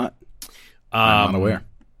 I am not. I'm not aware.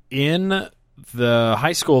 In the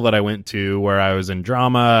high school that I went to, where I was in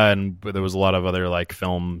drama and there was a lot of other like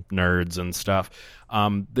film nerds and stuff,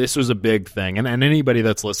 this was a big thing. And anybody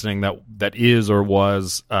that's listening that is or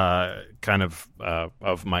was kind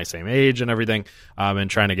of my same age and everything, and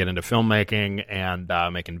trying to get into filmmaking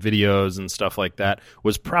and making videos and stuff like that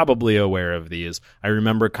was probably aware of these. I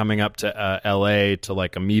remember coming up to LA to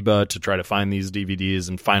like Amoeba to try to find these DVDs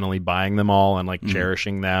and finally buying them all and like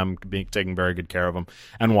cherishing them, taking very good care of them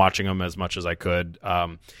and watching them as much as I could.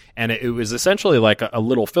 And it was essentially like a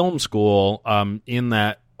little film school in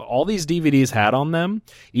that all these DVDs had on them.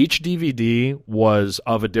 Each DVD was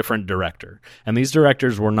of a different director. And these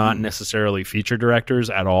directors were not necessarily feature directors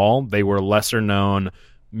at all. They were lesser known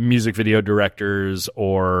music video directors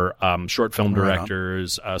or short film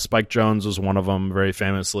directors. Spike Jonze was one of them, very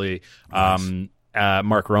famously. Nice.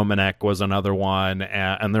 Mark Romanek was another one.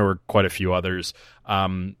 And there were quite a few others.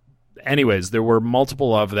 Anyways, there were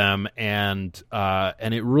multiple of them. And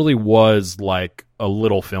it really was like a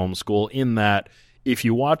little film school in that if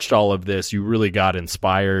you watched all of this, you really got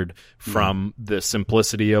inspired from the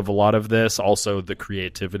simplicity of a lot of this, also the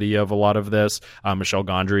creativity of a lot of this. Michel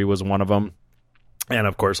Gondry was one of them. And,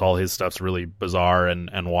 of course, all his stuff's really bizarre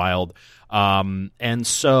and wild. And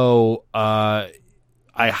so I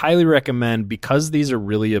highly recommend, because these are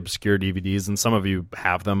really obscure DVDs, and some of you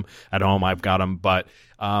have them at home, I've got them, but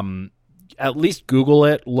at least Google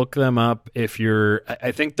it, look them up. I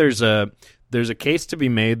think there's a case to be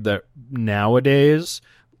made that nowadays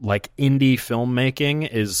like indie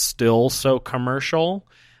filmmaking is still so commercial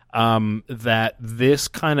that this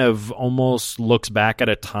kind of almost looks back at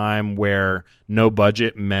a time where no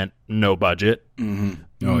budget meant no budget.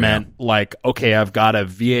 Meant like, okay, I've got a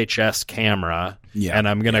VHS camera and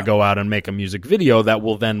I'm going to go out and make a music video that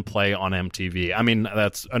will then play on MTV. I mean,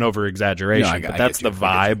 that's an over-exaggeration, but that's the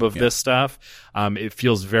vibe of this stuff. It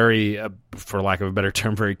feels very, for lack of a better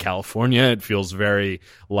term, very California. It feels very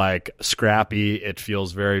like scrappy. It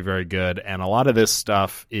feels very, very good. And a lot of this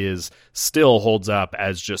stuff still holds up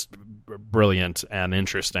as just brilliant and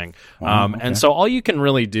interesting. And so all you can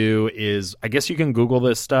really do is, I guess you can Google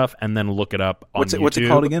this stuff and then look it up on YouTube. What's it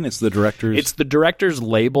called again? It's the Director's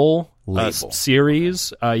Label.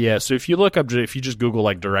 Series. So if you just Google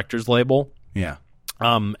like Director's Label. Yeah.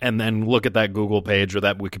 And then look at that Google page or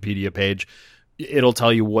that Wikipedia page, it'll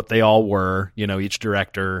tell you what they all were, each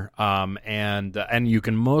director. And you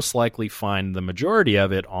can most likely find the majority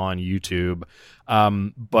of it on YouTube.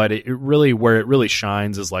 But where it really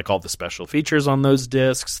shines is like all the special features on those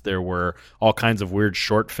discs. There were all kinds of weird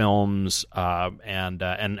short films,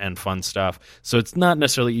 and fun stuff. So it's not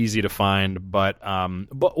necessarily easy to find, but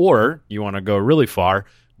or you want to go really far,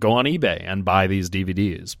 go on eBay and buy these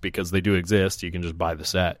DVDs because they do exist. You can just buy the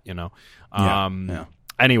set,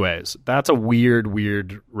 Anyways, that's a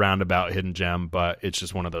weird roundabout hidden gem, but it's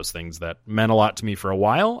just one of those things that meant a lot to me for a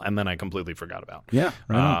while, and then I completely forgot about. Yeah,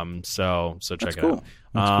 right. So check it out.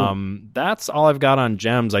 That's cool. That's all I've got on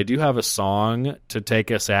gems. I do have a song to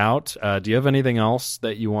take us out. Do you have anything else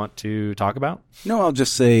that you want to talk about? No, I'll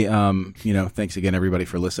just say, thanks again, everybody,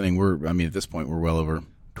 for listening. At this point, we're well over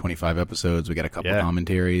 25 episodes. We got a couple of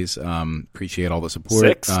commentaries. Appreciate all the support.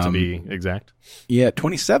 6 to be exact. Yeah,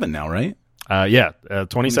 27 now, right?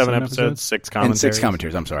 27 episodes, 6 commentaries. And 6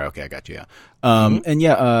 commentaries. I'm sorry. Okay, I got you. Yeah. And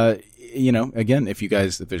again, if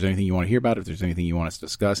there's anything you want to hear about, if there's anything you want us to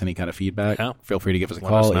discuss, any kind of feedback, feel free to give us a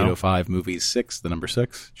call, 805-MOVIES-6, the number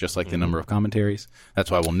 6, just like the number of commentaries.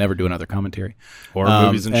 That's why we'll never do another commentary. Or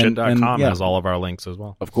moviesandshit.com has all of our links as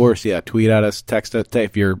well. Of course, yeah. Tweet at us, text us.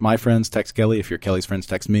 If you're my friends, text Kelly. If you're Kelly's friends,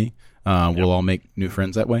 text me. We'll all make new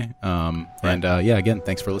friends that way. Again,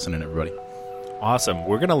 thanks for listening, everybody. Awesome.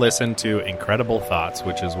 We're going to listen to Incredible Thoughts,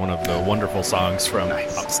 which is one of the wonderful songs from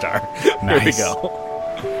Popstar. Here we go.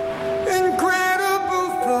 Incredible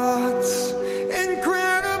thoughts,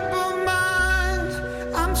 incredible mind.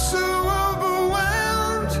 I'm so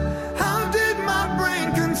overwhelmed. How did my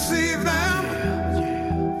brain conceive them?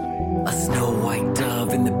 A snow white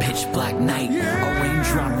dove in the pitch black night. A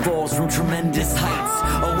raindrop falls from tremendous heights.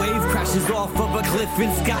 A wave crashes off of a cliff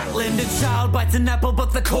in Scotland. A child bites an apple,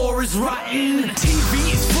 but the core is rotten.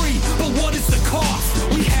 TV is free, but what is the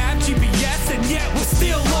cost? We have GPS, and yet we're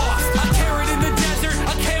still lost. A carrot in the desert,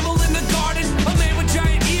 a camel in the garden, a man with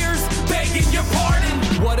giant ears, begging your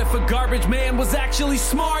pardon. What if a garbage man was actually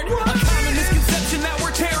smart? A common misconception that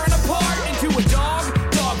we're tearing apart. Into a dog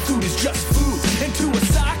food is just food. Into a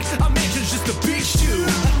sock, a mansion's just a big shoe.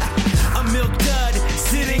 A milk dud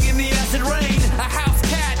sitting in the acid rain. A house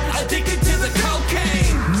cat addicted to the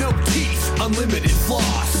cocaine. No teeth, unlimited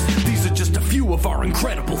floss. These are just a few of our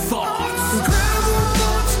incredible thoughts. Incredible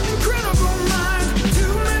thoughts, incredible mind.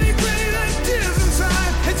 Too many great ideas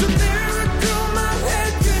inside. It's a miracle my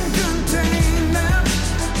head can contain them.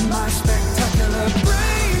 My spectacular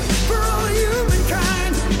brain for all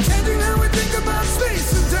humankind. Changing how we think about space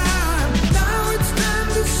and time. Now it's time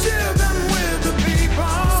to share them with the people.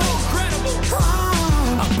 So incredible.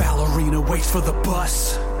 A ballerina waits for the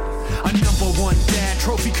bus. A #1 dad,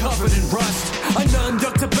 trophy covered in rust. A nun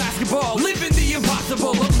ducked a basketball, living the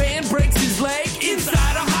impossible. A man breaks his leg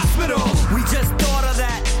inside a hospital. We just thought of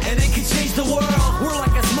that, and it could change the world. We're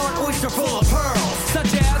like a smart oyster full of pearls. Such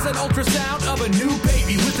as an ultrasound of a new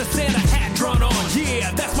baby with a Santa hat drawn on.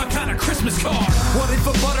 Yeah, that's my kind of Christmas card. What if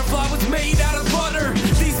a butterfly was made out of butter?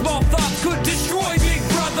 These small thoughts could destroy Big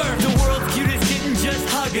Brother. The world's cutest kitten just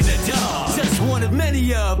hugging a dog. Just one of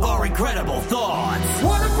many of our incredible thoughts.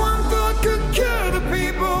 What if one thought could cure the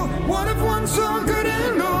people? What if one song could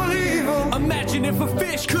end all evil? Imagine if a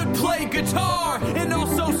fish could play guitar and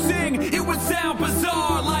also sing. It would sound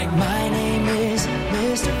bizarre like, my name is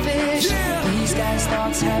Mr. Fish. Yeah. These guys'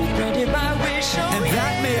 thoughts have